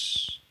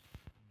gifts,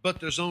 but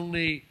there's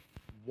only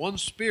one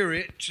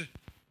Spirit,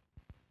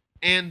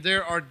 and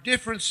there are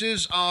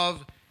differences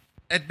of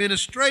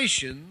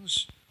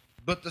administrations,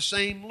 but the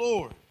same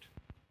Lord.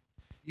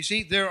 You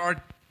see, there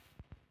are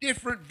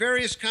different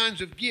various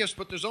kinds of gifts,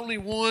 but there's only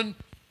one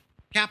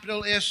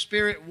capital S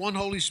Spirit, one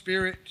Holy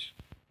Spirit.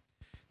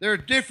 There are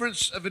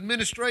difference of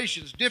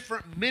administrations,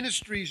 different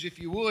ministries, if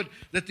you would,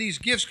 that these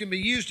gifts can be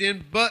used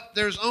in, but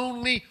there's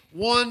only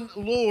one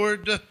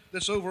Lord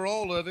that's over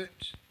all of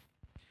it.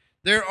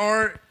 There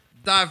are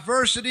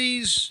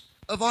diversities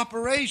of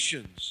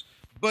operations,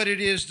 but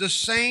it is the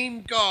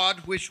same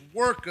God which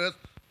worketh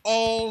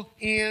all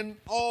in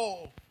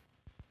all.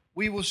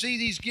 We will see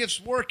these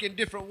gifts work in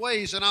different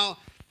ways, and I'll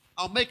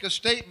make a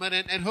statement,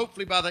 and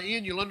hopefully by the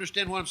end you'll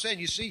understand what I'm saying.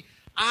 You see,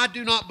 I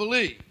do not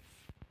believe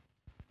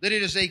that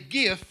it is a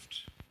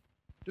gift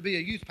to be a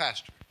youth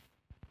pastor.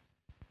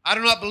 I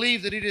do not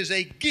believe that it is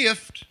a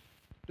gift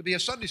to be a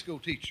Sunday school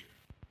teacher.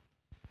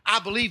 I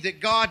believe that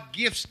God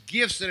gives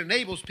gifts that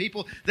enables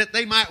people that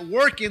they might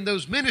work in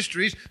those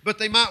ministries, but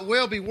they might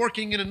well be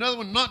working in another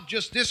one, not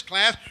just this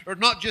class, or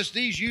not just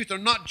these youth, or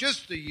not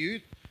just the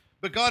youth,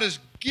 but God has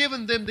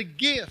given them the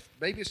gift.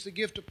 Maybe it's the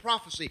gift of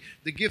prophecy,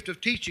 the gift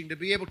of teaching, to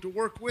be able to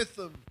work with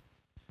them.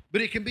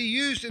 But it can be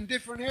used in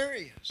different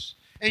areas.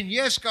 And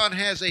yes, God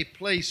has a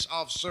place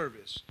of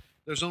service.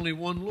 There's only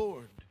one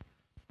Lord.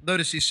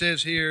 Notice he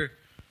says here,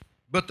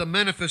 but the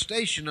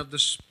manifestation of the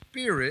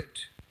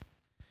Spirit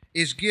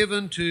is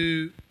given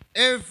to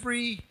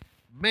every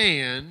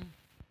man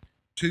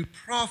to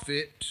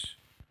profit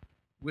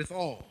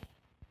withal.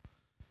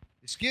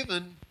 It's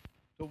given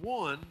to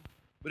one,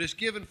 but it's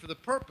given for the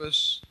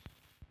purpose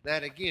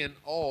that, again,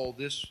 all,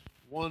 this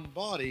one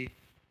body,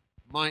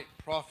 might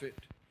profit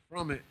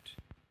from it.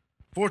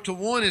 For to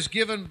one is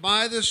given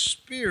by the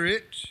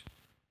Spirit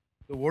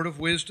the word of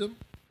wisdom,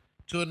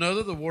 to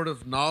another the word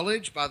of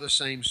knowledge by the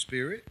same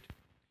Spirit,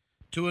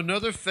 to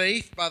another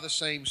faith by the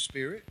same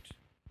Spirit,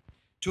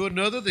 to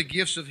another the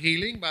gifts of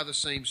healing by the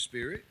same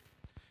Spirit,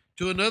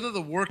 to another the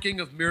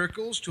working of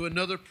miracles, to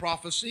another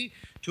prophecy,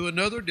 to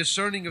another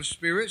discerning of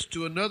spirits,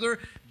 to another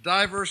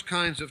diverse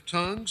kinds of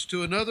tongues,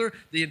 to another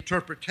the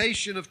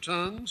interpretation of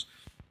tongues.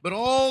 But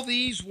all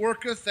these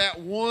worketh that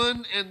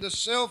one and the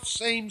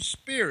selfsame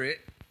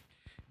Spirit,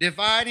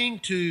 dividing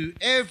to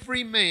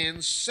every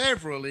man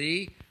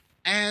severally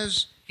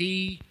as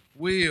he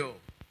will.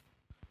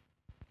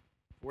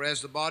 For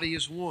as the body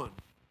is one,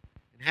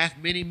 and hath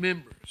many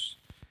members,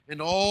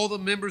 and all the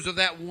members of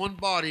that one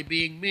body,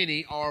 being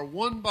many, are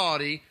one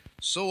body,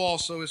 so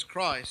also is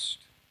Christ.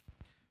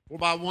 For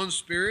by one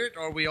Spirit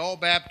are we all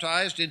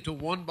baptized into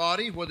one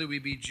body, whether we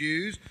be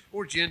Jews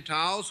or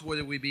Gentiles,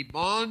 whether we be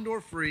bond or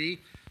free,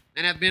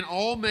 and have been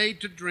all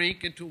made to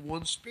drink into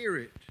one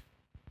Spirit.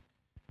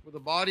 For the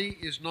body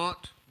is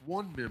not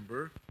one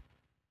member,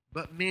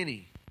 but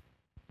many.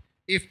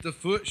 If the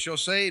foot shall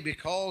say,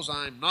 because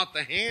I'm not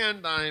the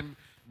hand, I'm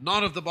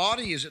not of the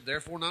body, is it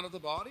therefore not of the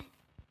body?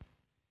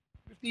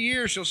 If the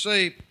ear shall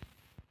say,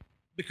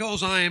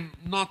 because I am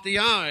not the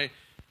eye,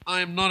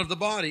 I am not of the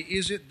body,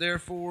 is it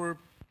therefore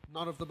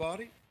not of the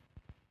body?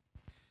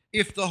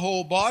 If the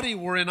whole body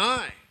were an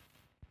eye,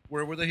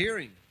 where were the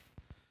hearing?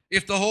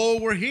 If the whole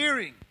were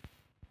hearing,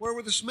 where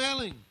were the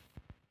smelling?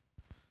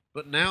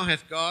 But now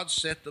hath God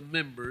set the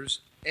members,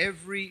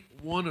 every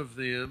one of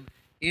them,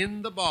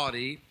 in the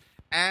body,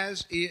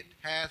 as it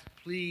hath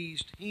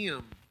pleased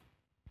him.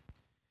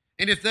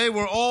 And if they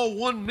were all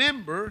one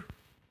member,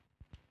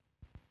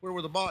 where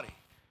were the body?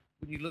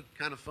 Wouldn't you look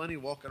kind of funny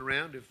walking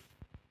around if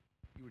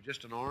you were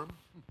just an arm?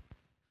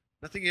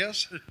 Nothing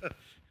else?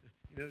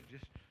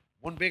 Just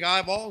one big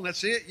eyeball and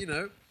that's it,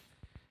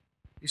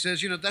 He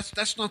says,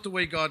 that's not the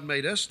way God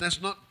made us.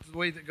 That's not the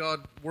way that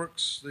God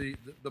works the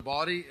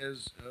body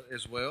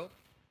as well.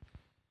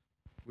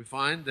 We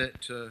find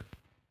that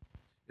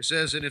it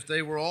says, and if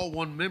they were all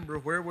one member,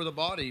 where were the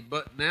body?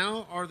 But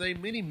now are they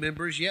many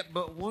members, yet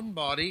but one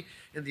body.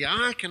 And the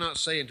eye cannot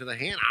say unto the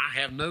hand, I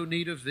have no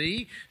need of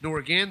thee, nor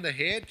again the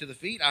head to the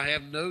feet, I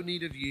have no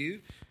need of you.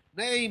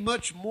 Nay,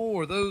 much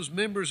more, those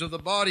members of the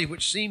body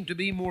which seem to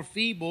be more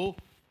feeble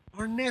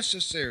are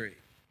necessary.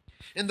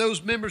 And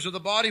those members of the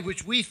body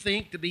which we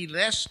think to be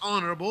less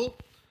honorable,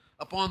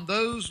 upon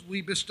those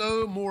we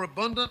bestow more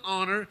abundant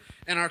honor,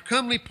 and our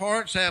comely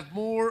parts have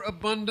more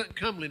abundant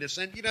comeliness.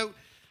 And,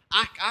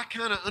 I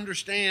kind of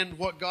understand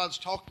what God's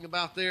talking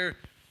about there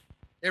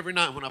every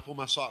night when I pull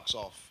my socks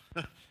off.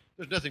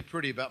 There's nothing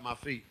pretty about my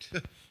feet,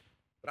 but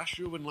I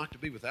sure wouldn't like to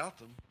be without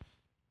them.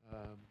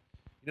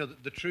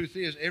 The truth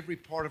is every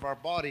part of our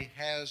body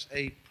has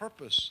a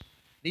purpose.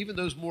 Even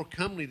those more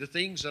comely, the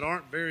things that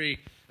aren't very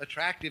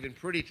attractive and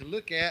pretty to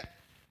look at,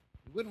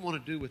 we wouldn't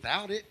want to do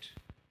without it.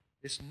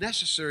 It's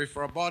necessary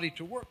for our body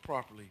to work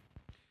properly.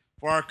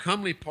 For our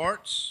comely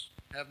parts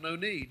have no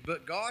need,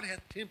 but God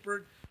hath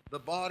tempered the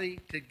body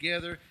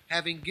together,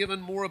 having given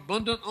more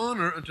abundant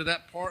honor unto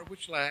that part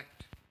which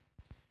lacked.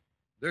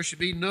 There should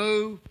be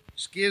no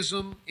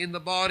schism in the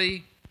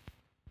body,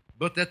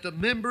 but that the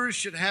members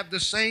should have the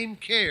same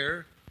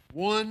care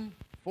one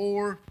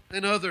for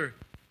another.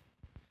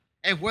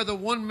 And whether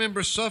one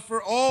member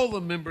suffer, all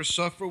the members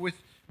suffer with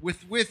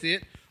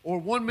it, or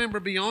one member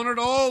be honored,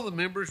 all the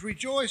members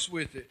rejoice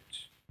with it.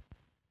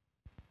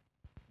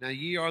 Now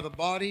ye are the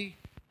body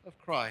of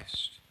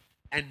Christ,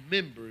 and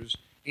members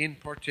in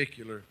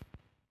particular.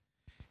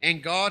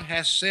 And God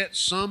has set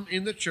some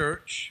in the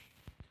church,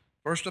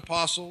 first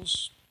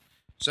apostles,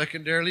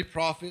 secondarily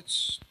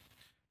prophets,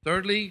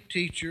 thirdly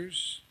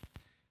teachers,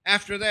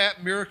 after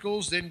that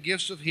miracles, then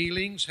gifts of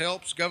healings,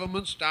 helps,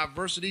 governments,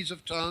 diversities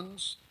of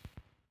tongues.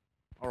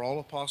 Are all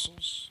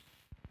apostles?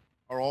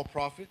 Are all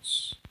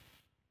prophets?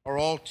 Are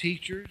all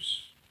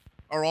teachers?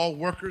 Are all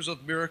workers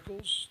of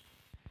miracles?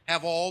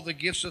 Have all the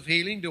gifts of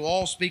healing? Do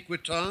all speak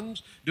with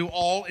tongues? Do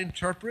all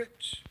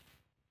interpret?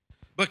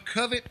 But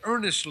covet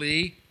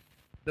earnestly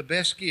the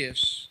best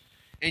gifts,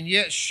 and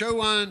yet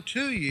show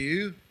unto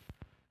you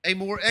a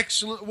more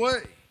excellent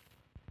way.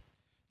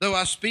 Though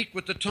I speak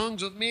with the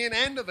tongues of men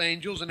and of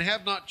angels, and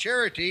have not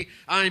charity,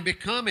 I am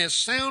become as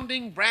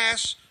sounding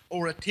brass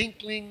or a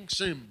tinkling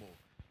cymbal.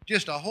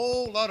 Just a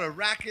whole lot of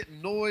racket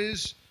and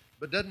noise,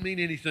 but doesn't mean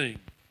anything.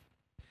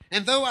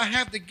 And though I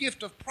have the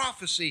gift of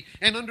prophecy,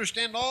 and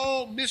understand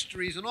all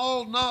mysteries and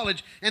all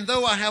knowledge, and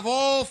though I have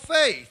all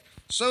faith,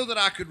 so that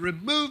I could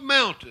remove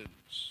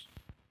mountains,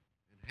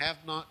 and have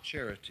not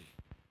charity,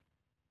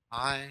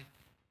 I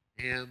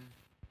am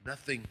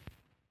nothing.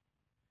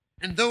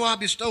 And though I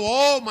bestow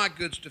all my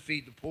goods to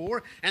feed the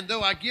poor, and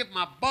though I give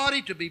my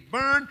body to be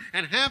burned,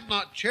 and have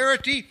not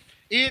charity,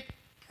 it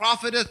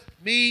profiteth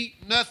me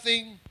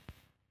nothing.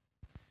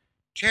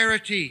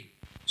 Charity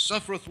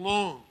suffereth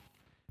long,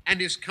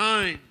 and is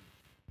kind.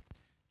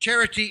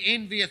 Charity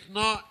envieth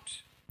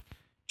not.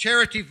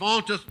 Charity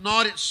vaunteth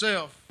not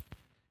itself,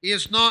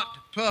 is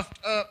not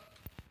puffed up,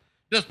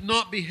 doth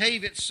not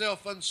behave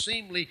itself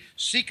unseemly,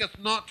 seeketh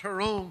not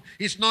her own,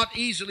 is not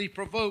easily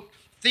provoked,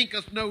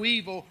 thinketh no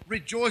evil,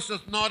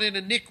 rejoiceth not in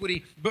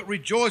iniquity, but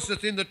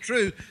rejoiceth in the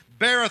truth,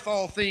 beareth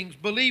all things,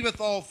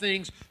 believeth all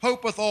things,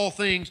 hopeth all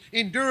things,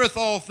 endureth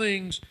all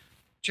things.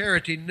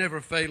 Charity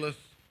never faileth.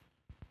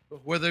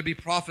 But where there be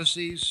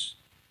prophecies,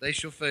 they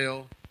shall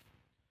fail.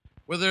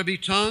 Where there be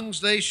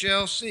tongues, they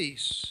shall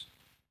cease.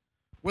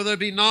 Where there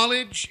be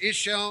knowledge, it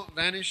shall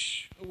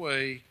vanish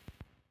away.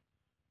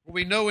 For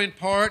we know in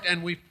part,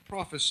 and we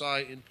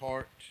prophesy in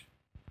part.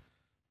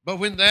 But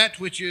when that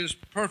which is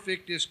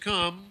perfect is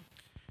come,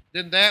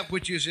 then that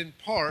which is in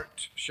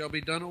part shall be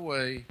done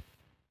away.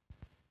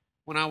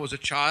 When I was a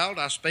child,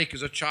 I spake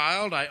as a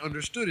child, I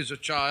understood as a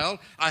child,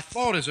 I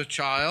thought as a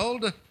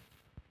child. But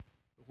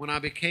when I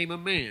became a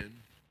man,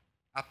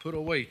 I put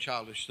away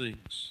childish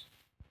things.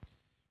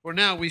 For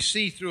now we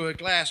see through a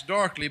glass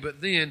darkly,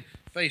 but then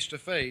face to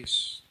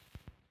face.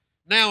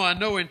 Now I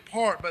know in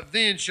part, but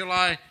then shall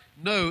I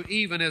know,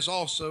 even as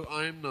also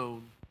I am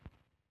known.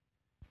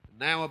 And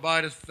now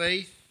abideth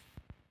faith,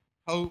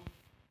 hope,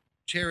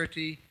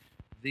 charity,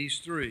 these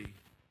three.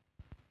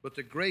 But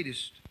the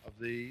greatest of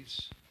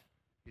these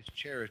is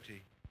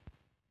charity.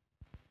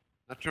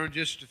 Now turn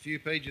just a few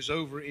pages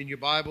over in your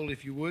Bible,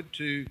 if you would,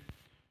 to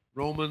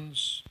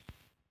Romans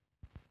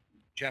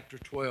chapter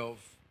 12.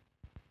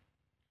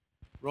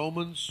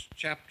 Romans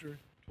chapter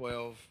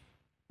 12.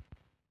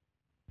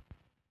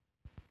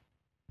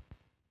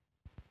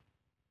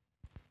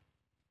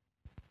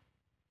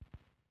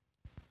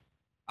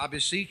 I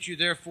beseech you,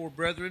 therefore,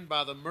 brethren,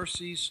 by the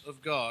mercies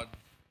of God,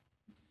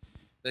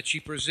 that ye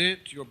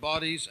present your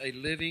bodies a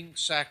living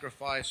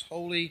sacrifice,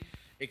 holy,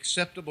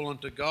 acceptable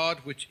unto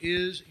God, which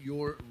is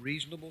your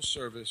reasonable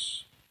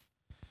service.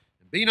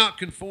 And be not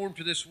conformed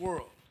to this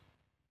world,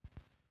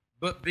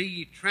 but be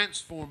ye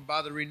transformed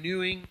by the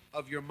renewing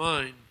of your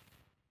mind,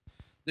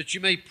 that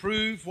you may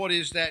prove what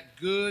is that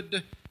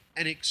good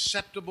and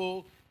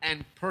acceptable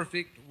and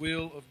perfect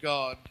will of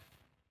God.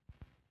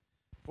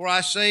 For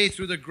I say,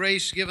 through the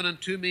grace given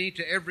unto me,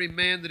 to every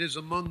man that is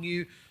among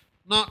you,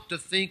 not to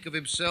think of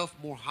himself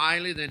more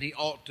highly than he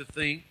ought to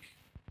think,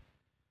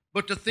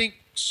 but to think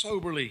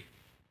soberly,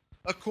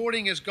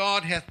 according as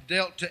God hath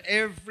dealt to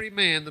every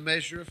man the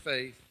measure of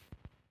faith.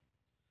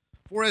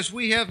 For as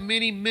we have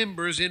many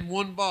members in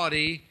one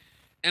body,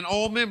 and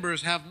all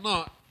members have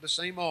not the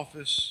same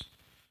office,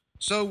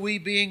 so we,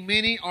 being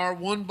many, are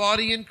one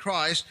body in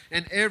Christ,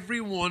 and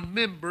every one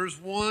members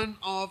one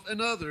of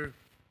another.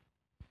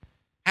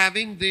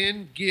 Having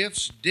then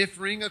gifts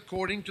differing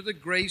according to the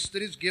grace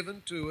that is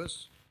given to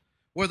us,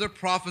 whether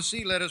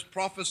prophecy, let us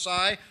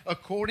prophesy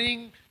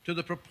according to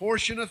the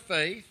proportion of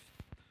faith,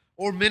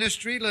 or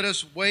ministry, let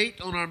us wait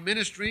on our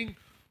ministering,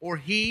 or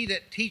he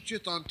that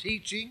teacheth on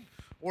teaching,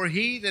 or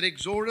he that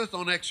exhorteth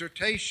on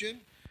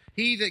exhortation,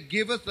 he that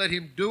giveth, let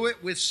him do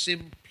it with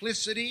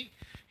simplicity,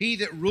 he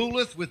that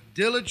ruleth with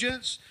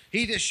diligence,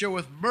 he that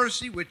showeth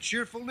mercy with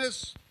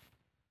cheerfulness.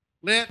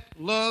 Let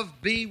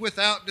love be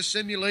without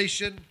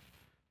dissimulation.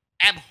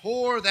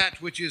 Abhor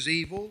that which is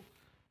evil,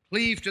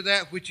 cleave to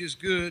that which is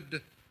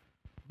good.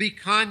 Be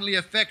kindly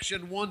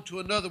affectioned one to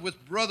another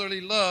with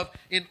brotherly love,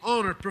 in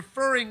honor,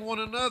 preferring one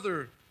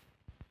another.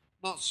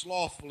 not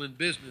slothful in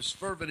business,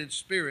 fervent in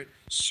spirit,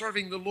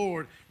 serving the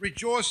Lord,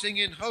 rejoicing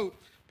in hope,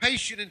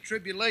 patient in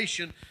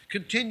tribulation,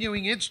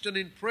 continuing instant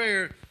in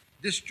prayer,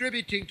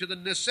 distributing to the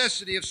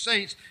necessity of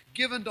saints,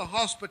 given to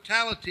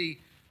hospitality.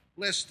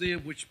 Bless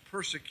them which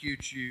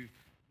persecute you.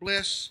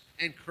 Bless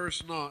and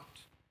curse not.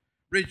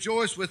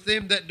 Rejoice with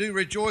them that do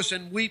rejoice,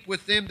 and weep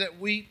with them that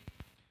weep.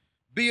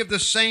 Be of the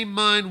same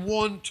mind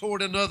one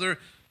toward another.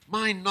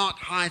 Mind not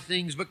high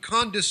things, but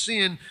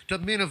condescend to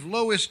men of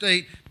low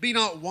estate. Be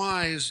not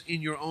wise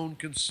in your own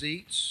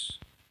conceits.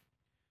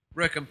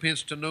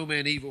 Recompense to no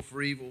man evil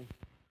for evil.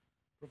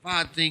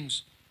 Provide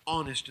things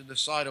honest in the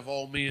sight of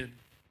all men.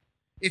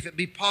 If it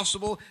be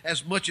possible,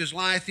 as much as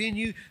lieth in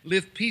you,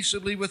 live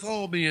peaceably with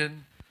all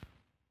men.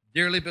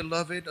 Dearly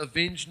beloved,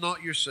 avenge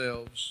not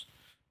yourselves,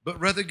 but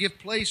rather give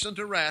place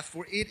unto wrath,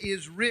 for it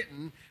is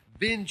written,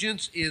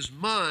 Vengeance is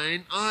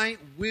mine, I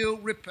will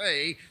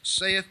repay,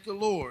 saith the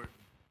Lord.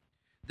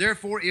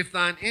 Therefore, if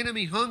thine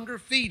enemy hunger,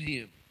 feed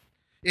him.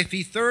 If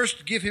he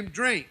thirst, give him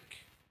drink.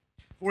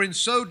 For in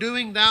so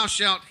doing thou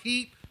shalt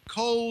heap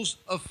coals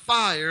of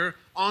fire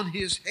on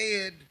his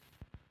head.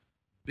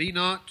 Be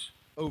not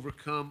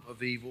overcome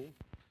of evil,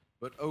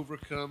 but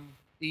overcome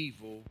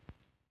evil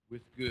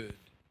with good.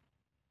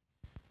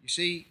 You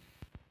see,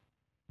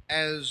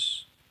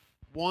 as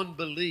one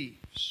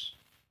believes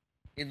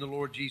in the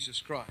Lord Jesus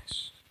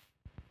Christ,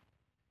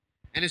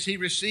 and as he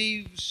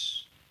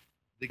receives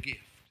the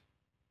gift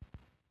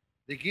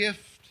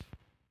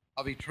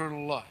of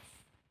eternal life,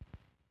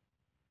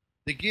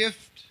 the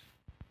gift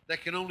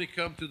that can only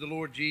come through the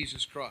Lord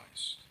Jesus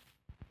Christ,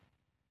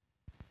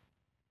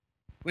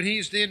 when he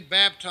is then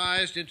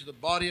baptized into the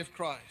body of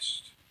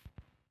Christ,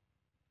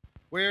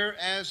 where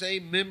as a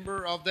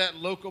member of that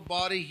local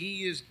body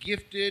he is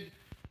gifted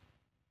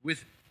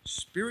with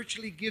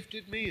spiritually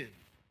gifted men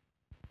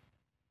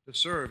to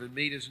serve and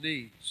meet his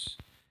needs.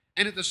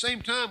 And at the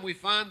same time, we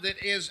find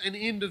that as an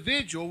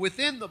individual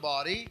within the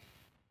body,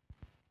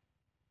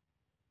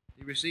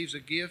 he receives a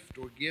gift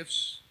or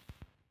gifts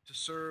to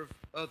serve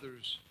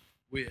others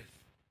with,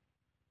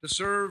 to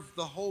serve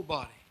the whole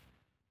body,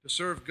 to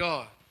serve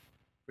God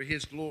for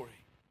his glory.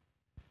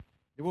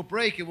 And we'll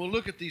break and we'll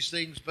look at these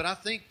things, but I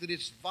think that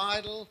it's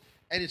vital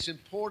and it's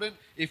important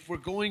if we're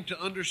going to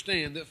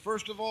understand that,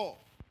 first of all,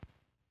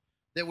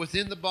 that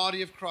within the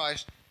body of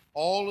Christ,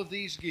 all of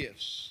these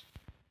gifts,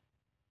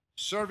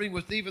 serving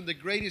with even the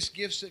greatest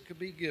gifts that could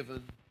be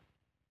given,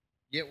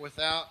 yet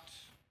without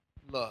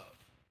love.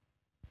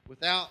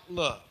 Without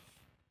love,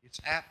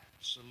 it's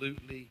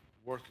absolutely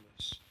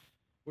worthless.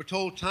 We're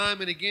told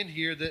time and again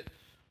here that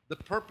the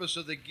purpose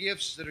of the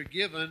gifts that are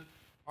given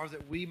are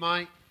that we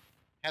might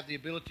have the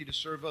ability to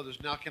serve others.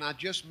 Now, can I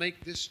just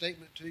make this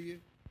statement to you?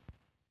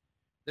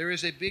 There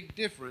is a big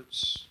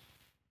difference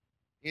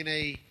in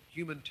a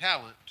human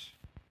talent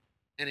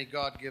and a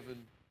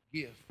God-given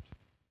gift.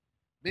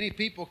 Many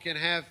people can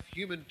have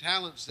human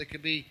talents that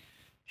can be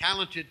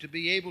talented to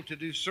be able to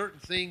do certain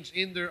things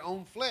in their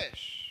own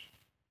flesh.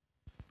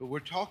 But we're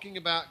talking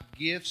about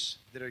gifts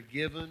that are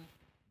given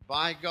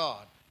by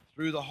God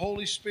through the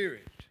Holy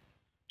Spirit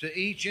to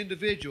each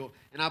individual.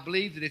 And I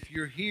believe that if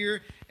you're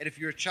here and if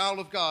you're a child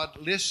of God,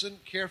 listen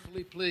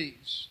carefully,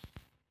 please.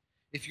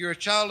 If you're a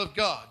child of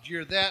God,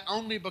 you're that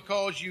only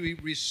because you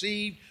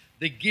received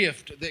the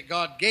gift that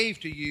God gave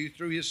to you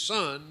through His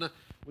Son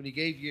when He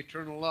gave you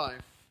eternal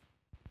life.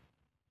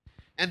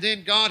 And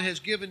then God has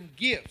given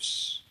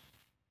gifts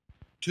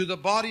to the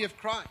body of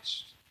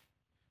Christ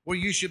where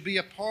you should be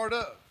a part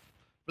of,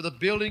 for the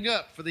building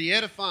up, for the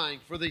edifying,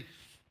 for the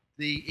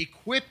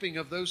equipping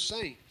of those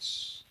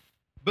saints.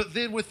 But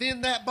then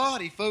within that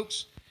body,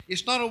 folks,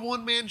 it's not a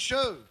one-man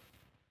show.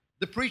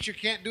 The preacher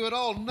can't do it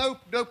all. No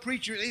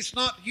preacher, it's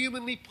not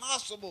humanly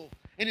possible.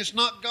 And it's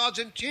not God's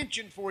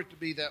intention for it to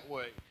be that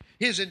way.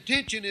 His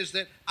intention is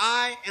that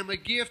I am a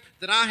gift,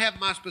 that I have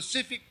my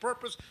specific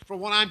purpose for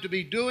what I'm to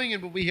be doing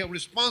and will be held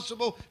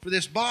responsible for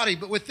this body.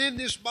 But within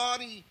this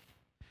body,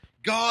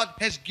 God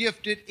has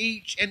gifted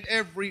each and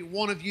every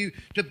one of you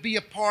to be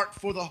a part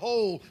for the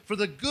whole, for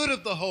the good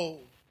of the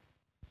whole.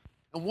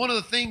 And one of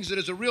the things that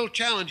is a real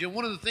challenge, and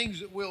one of the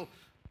things that we'll,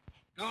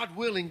 God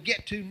willing,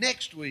 get to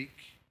next week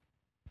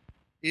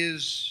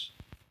is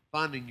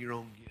finding your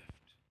own gift.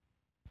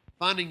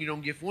 Finding your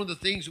own gift. One of the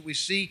things that we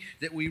see,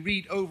 that we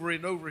read over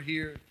and over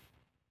here,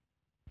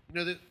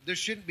 that there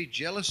shouldn't be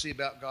jealousy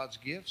about God's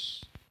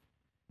gifts.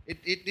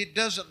 It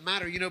doesn't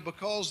matter,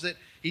 because that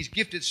He's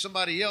gifted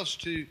somebody else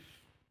to,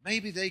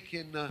 maybe they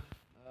can,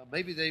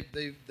 maybe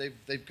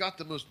they've got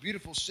the most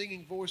beautiful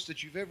singing voice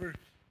that you've ever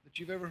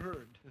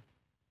heard.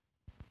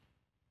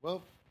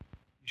 Well,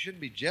 you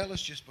shouldn't be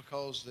jealous just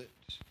because that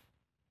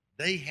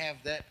they have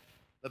that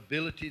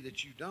ability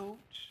that you don't.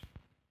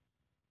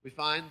 We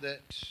find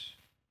that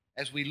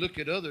as we look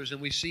at others and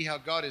we see how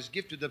God has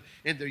gifted them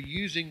and they're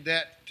using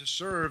that to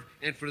serve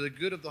and for the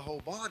good of the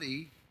whole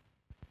body,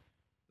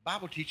 the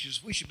Bible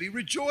teaches we should be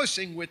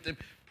rejoicing with them.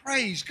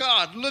 Praise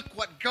God. Look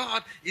what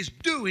God is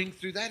doing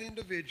through that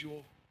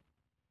individual.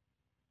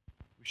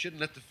 We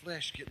shouldn't let the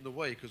flesh get in the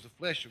way, because the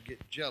flesh will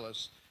get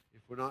jealous if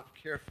we're not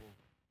careful.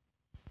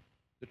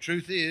 The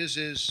truth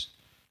is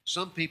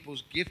some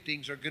people's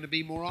giftings are going to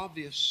be more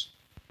obvious.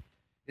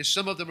 And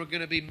some of them are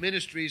going to be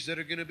ministries that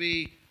are going to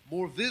be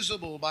more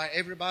visible by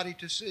everybody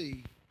to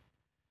see.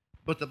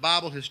 But the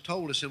Bible has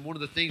told us, and one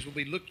of the things we'll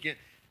be looking at,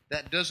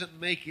 that doesn't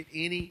make it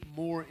any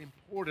more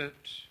important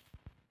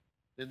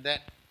than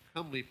that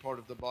comely part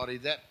of the body,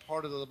 that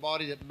part of the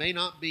body that may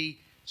not be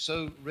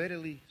so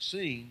readily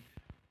seen,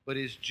 but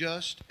is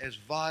just as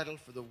vital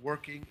for the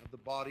working of the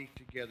body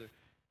together.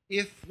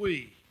 If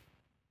we,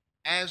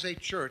 as a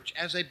church,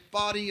 as a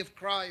body of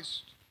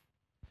Christ,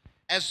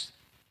 as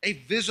a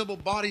visible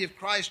body of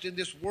Christ in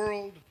this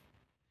world,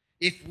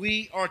 if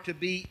we are to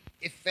be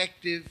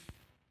effective,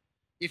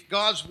 if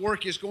God's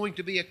work is going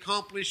to be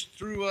accomplished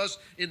through us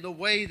in the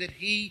way that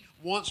He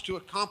wants to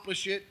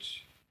accomplish it,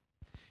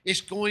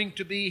 it's going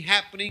to be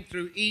happening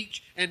through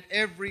each and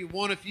every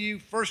one of you.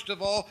 First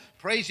of all,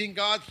 praising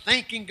God,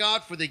 thanking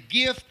God for the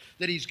gift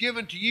that He's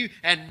given to you,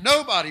 and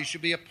nobody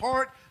should be a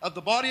part of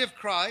the body of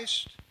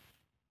Christ.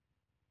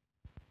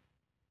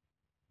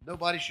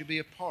 Nobody should be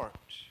a part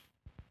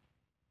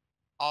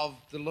of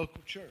the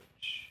local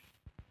church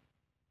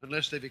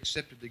unless they've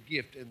accepted the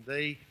gift and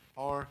they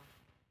are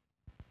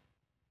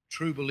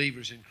true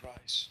believers in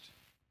Christ.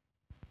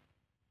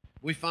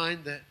 We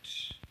find that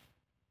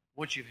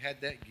once you've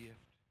had that gift,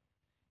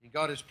 and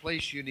God has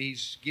placed you and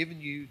He's given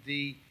you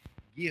the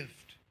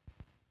gift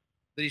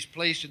that He's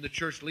placed in the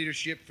church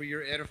leadership for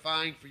your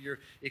edifying, for your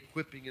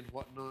equipping and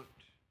whatnot,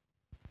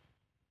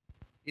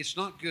 it's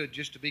not good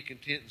just to be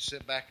content and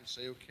sit back and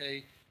say,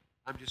 okay,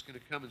 I'm just going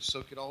to come and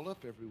soak it all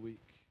up every week.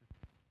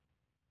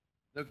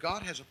 No,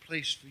 God has a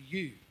place for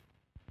you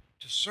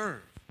to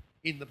serve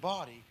in the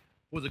body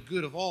for the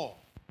good of all,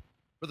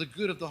 for the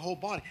good of the whole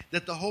body,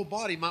 that the whole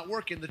body might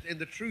work. And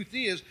the truth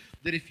is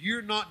that if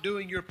you're not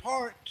doing your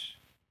part,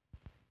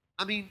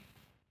 I mean,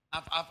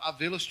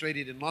 I've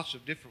illustrated in lots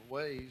of different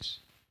ways.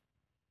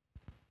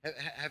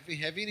 Have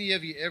any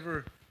of you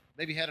ever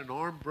maybe had an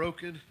arm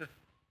broken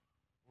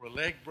or a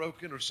leg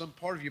broken or some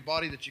part of your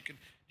body that you can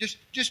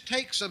just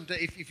take some day?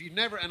 If you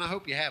never, and I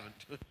hope you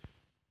haven't.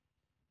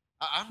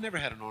 I've never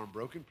had an arm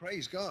broken,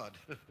 praise God.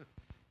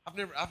 I've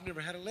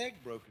never had a leg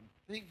broken,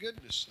 thank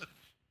goodness.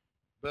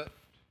 But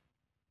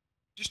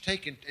just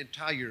take and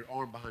tie your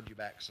arm behind your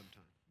back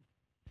sometime.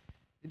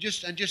 And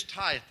just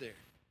tie it there.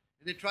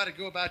 And then try to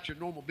go about your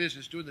normal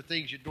business doing the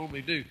things you'd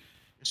normally do.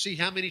 And see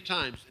how many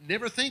times,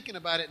 never thinking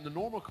about it in the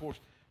normal course,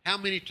 how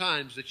many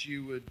times that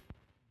you would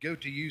go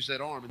to use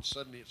that arm and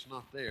suddenly it's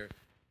not there.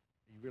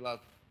 And you realize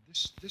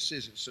this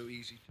isn't so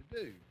easy to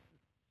do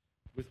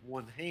with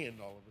one hand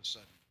all of a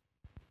sudden.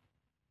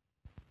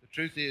 The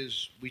truth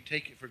is we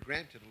take it for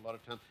granted a lot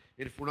of times.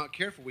 And if we're not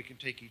careful, we can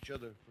take each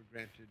other for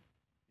granted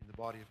in the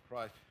body of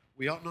Christ.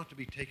 We ought not to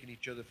be taking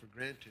each other for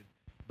granted.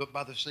 But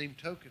by the same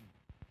token,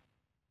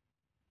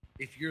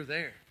 if you're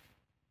there,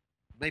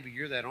 maybe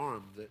you're that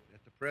arm that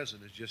at the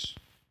present is just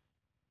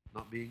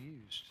not being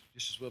used.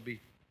 Just as well be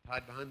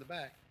tied behind the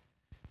back.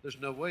 There's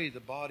no way the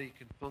body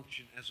can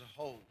function as a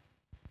whole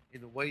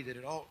in the way that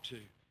it ought to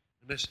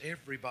unless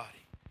everybody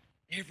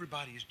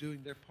is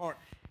doing their part.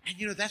 And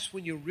you know, that's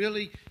when you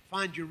really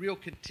find your real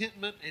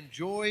contentment and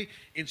joy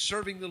in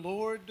serving the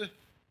Lord.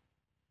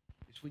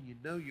 It's when you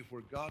know you're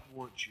where God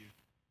wants you,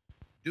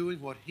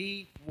 doing what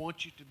He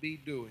wants you to be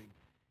doing.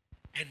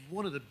 And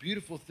one of the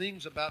beautiful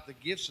things about the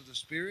gifts of the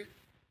Spirit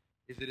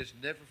is that it's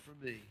never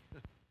for me.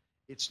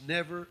 It's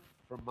never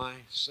for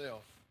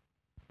myself.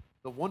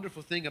 The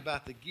wonderful thing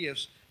about the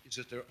gifts is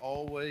that they're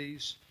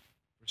always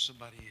for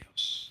somebody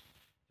else.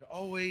 They're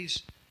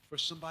always for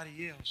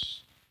somebody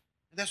else.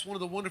 And that's one of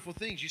the wonderful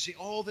things. You see,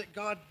 all that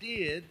God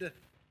did,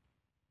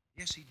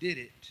 yes, He did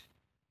it,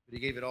 but He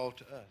gave it all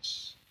to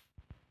us.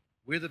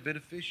 We're the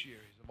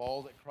beneficiaries of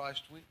all that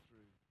Christ went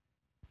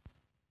through.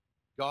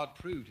 God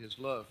proved His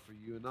love for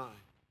you and I.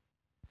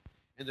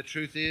 And the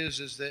truth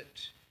is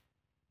that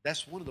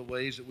that's one of the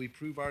ways that we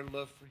prove our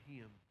love for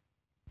Him,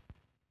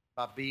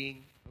 by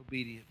being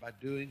obedient, by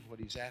doing what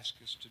He's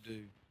asked us to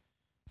do.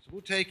 So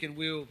we'll take and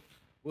we'll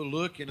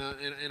look, and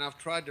I've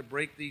tried to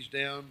break these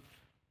down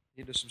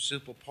into some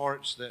simple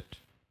parts that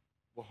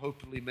will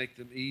hopefully make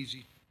them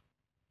easy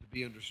to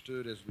be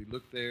understood as we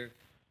look there.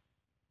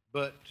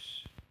 But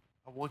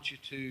I want you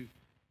to,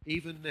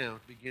 even now,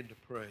 begin to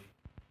pray.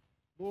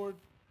 Lord,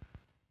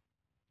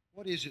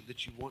 what is it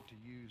that you want to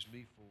use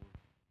me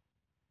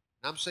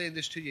for? I'm saying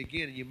this to you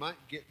again, and you might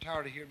get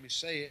tired of hearing me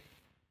say it.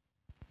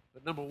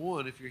 But number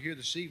one, if you're here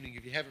this evening,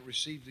 if you haven't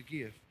received the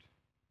gift,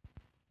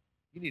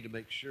 you need to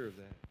make sure of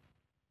that.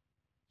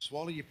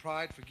 Swallow your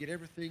pride, forget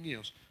everything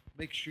else.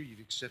 Make sure you've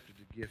accepted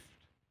the gift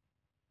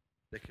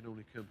that can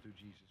only come through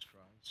Jesus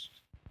Christ.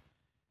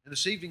 And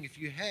this evening, if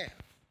you have,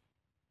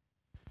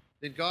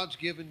 then God's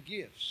given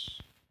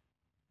gifts.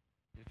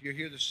 If you're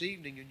here this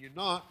evening and you're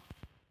not,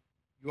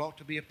 you ought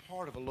to be a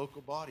part of a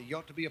local body. You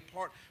ought to be a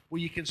part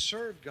where you can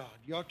serve God.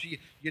 You ought to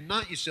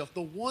unite yourself.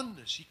 The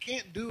oneness. You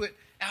can't do it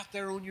out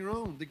there on your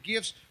own. The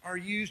gifts are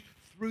used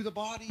through the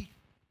body,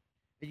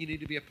 and you need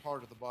to be a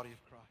part of the body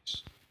of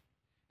Christ.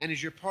 And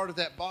as you're part of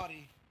that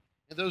body,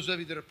 and those of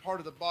you that are part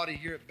of the body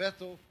here at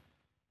Bethel,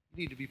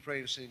 You need to be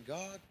praying and saying,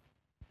 God,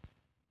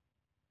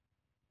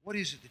 what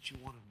is it that you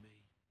want of me?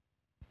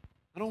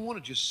 I don't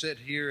want to just sit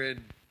here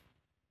and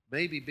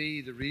maybe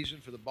be the reason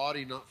for the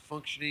body not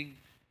functioning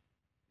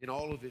in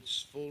all of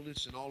its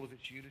fullness and all of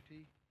its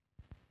unity.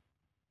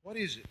 What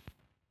is it?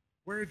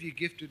 Where have you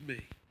gifted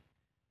me?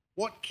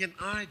 What can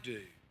I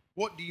do?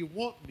 What do you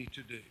want me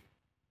to do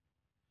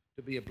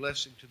to be a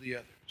blessing to the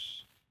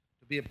others,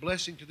 to be a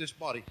blessing to this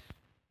body,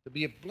 to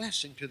be a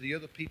blessing to the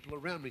other people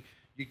around me?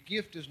 Your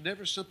gift is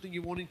never something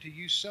you're wanting to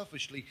use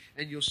selfishly,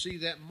 and you'll see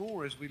that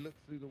more as we look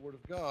through the Word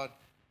of God.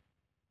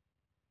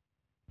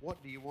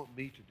 What do you want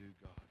me to do,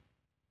 God,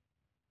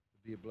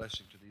 to be a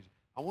blessing to these?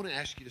 I want to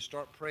ask you to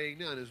start praying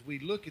now, and as we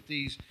look at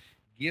these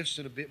gifts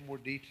in a bit more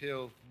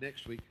detail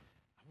next week,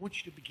 I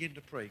want you to begin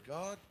to pray.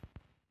 God,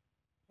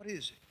 what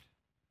is it?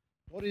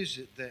 What is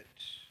it that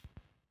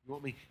you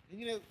want me? And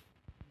you know,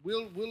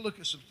 we'll look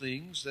at some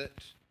things that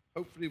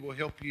hopefully will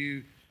help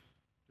you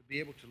to be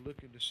able to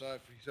look and decide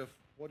for yourself,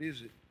 what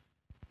is it?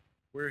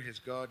 Where has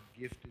God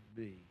gifted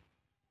me?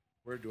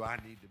 Where do I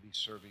need to be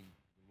serving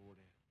the Lord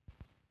at?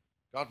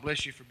 God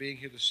bless you for being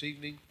here this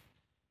evening.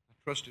 I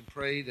trust and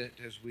pray that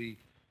as we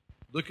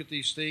look at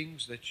these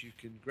things that you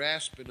can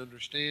grasp and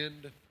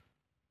understand.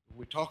 When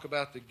we talk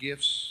about the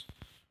gifts,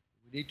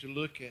 we need to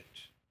look at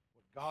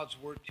what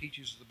God's Word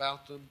teaches us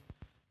about them.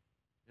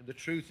 And the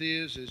truth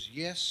is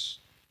yes,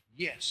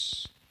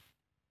 yes.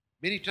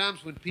 Many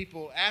times when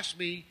people ask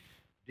me,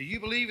 do you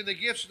believe in the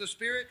gifts of the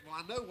Spirit? Well,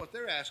 I know what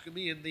they're asking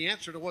me, and the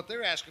answer to what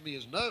they're asking me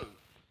is no.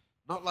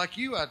 Not like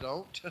you, I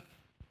don't.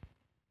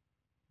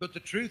 But the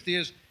truth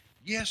is,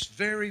 yes,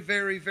 very,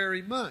 very,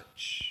 very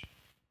much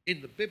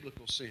in the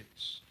biblical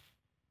sense.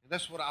 And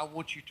that's what I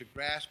want you to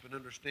grasp and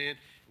understand.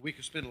 We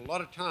can spend a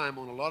lot of time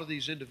on a lot of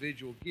these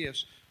individual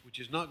gifts, which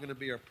is not going to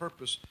be our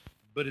purpose.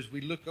 But as we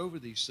look over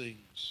these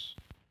things,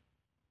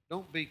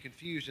 don't be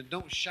confused and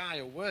don't shy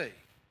away.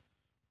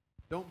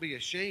 Don't be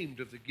ashamed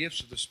of the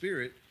gifts of the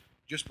Spirit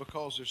just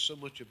because there's so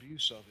much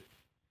abuse of it.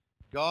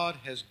 God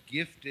has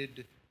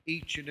gifted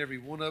each and every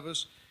one of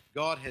us.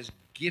 God has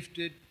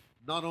gifted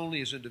not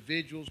only as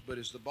individuals, but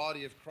as the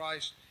body of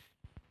Christ.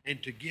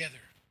 And together,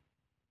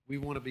 we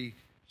want to be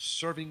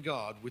serving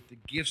God with the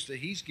gifts that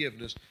He's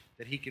given us,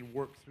 that He can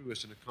work through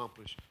us and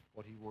accomplish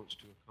what He wants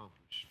to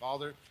accomplish.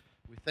 Father,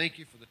 we thank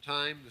You for the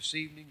time this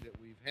evening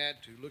that we've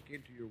had to look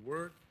into Your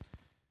Word.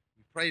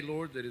 We pray,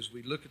 Lord, that as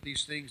we look at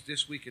these things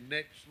this week and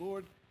next,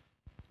 Lord,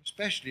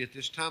 especially at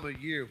this time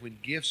of year when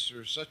gifts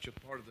are such a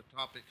part of the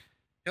topic,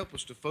 help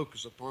us to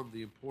focus upon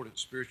the important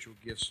spiritual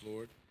gifts,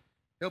 Lord.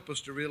 Help us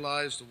to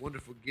realize the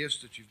wonderful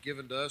gifts that You've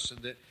given to us,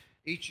 and that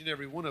each and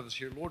every one of us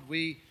here, Lord,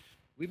 we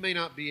may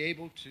not be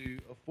able to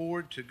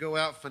afford to go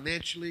out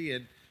financially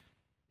and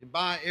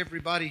buy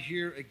everybody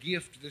here a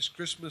gift this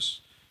Christmas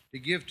to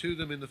give to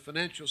them in the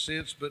financial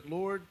sense, but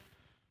Lord,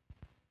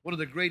 one of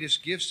the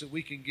greatest gifts that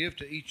we can give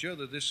to each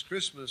other this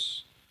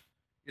Christmas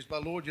is by,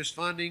 Lord, just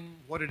finding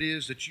what it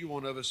is that You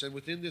want of us, and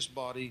within this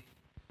body,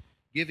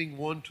 giving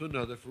one to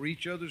another for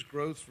each other's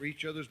growth, for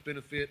each other's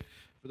benefit,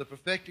 for the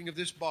perfecting of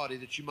this body,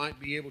 that You might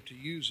be able to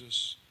use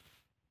us.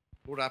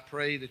 Lord, I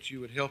pray that You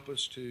would help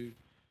us to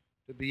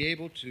be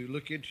able to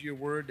look into Your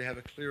Word, to have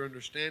a clear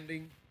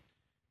understanding.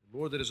 And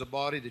Lord, that as a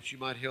body, that You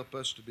might help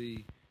us to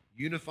be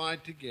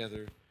unified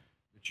together,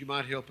 that You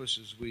might help us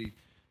as we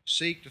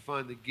seek to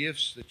find the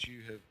gifts that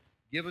You have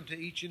given to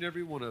each and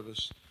every one of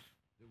us,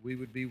 that we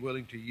would be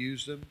willing to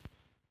use them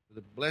for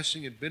the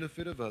blessing and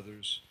benefit of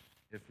others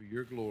and for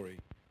Your glory.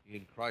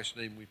 In Christ's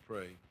name we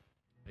pray.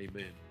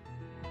 Amen.